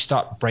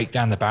start to break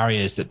down the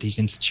barriers that these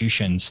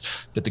institutions,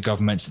 that the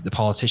governments, that the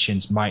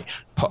politicians might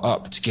put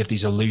up to give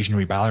these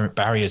illusionary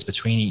barriers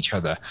between each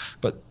other.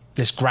 But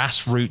this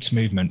grassroots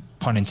movement,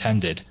 pun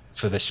intended,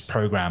 for this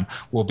program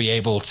will be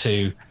able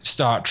to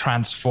start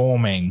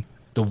transforming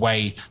the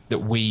way that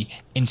we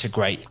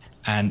integrate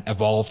and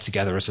evolve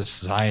together as a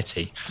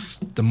society.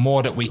 The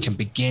more that we can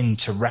begin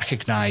to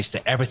recognize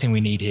that everything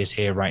we need is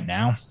here right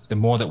now, the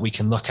more that we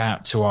can look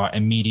out to our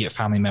immediate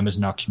family members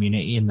in our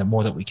community, and the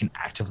more that we can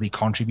actively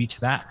contribute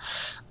to that,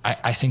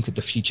 I think that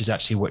the future is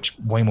actually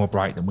way more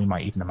bright than we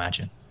might even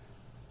imagine.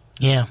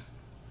 Yeah.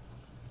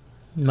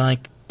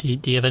 Mike, do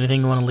you have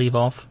anything you want to leave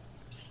off?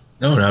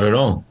 No, not at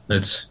all.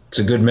 It's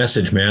a good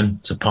message, man.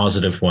 It's a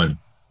positive one.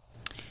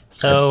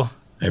 So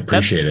I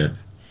appreciate it.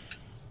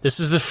 This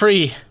is the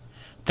free.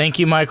 Thank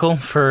you, Michael,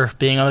 for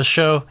being on the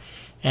show.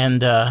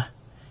 And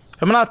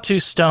if I'm not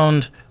too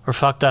stoned or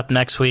fucked up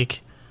next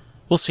week,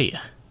 we'll see you.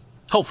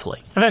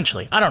 Hopefully.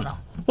 Eventually. I don't know.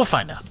 We'll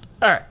find out.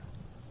 All right.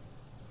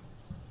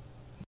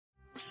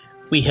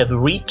 we have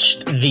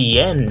reached the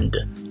end.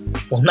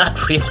 Well,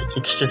 not really.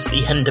 It's just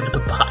the end of the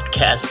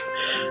podcast.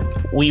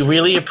 We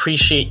really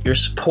appreciate your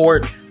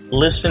support,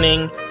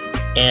 listening,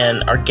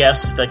 and our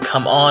guests that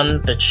come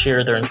on that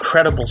share their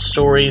incredible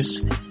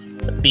stories.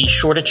 Be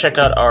sure to check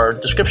out our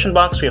description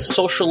box. We have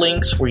social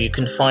links where you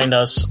can find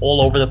us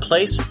all over the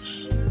place.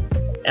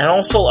 And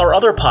also our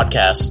other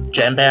podcast,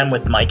 Jam Bam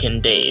with Mike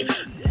and Dave.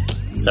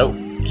 So,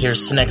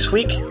 here's to next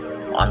week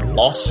on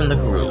Lost in the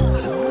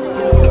Groove.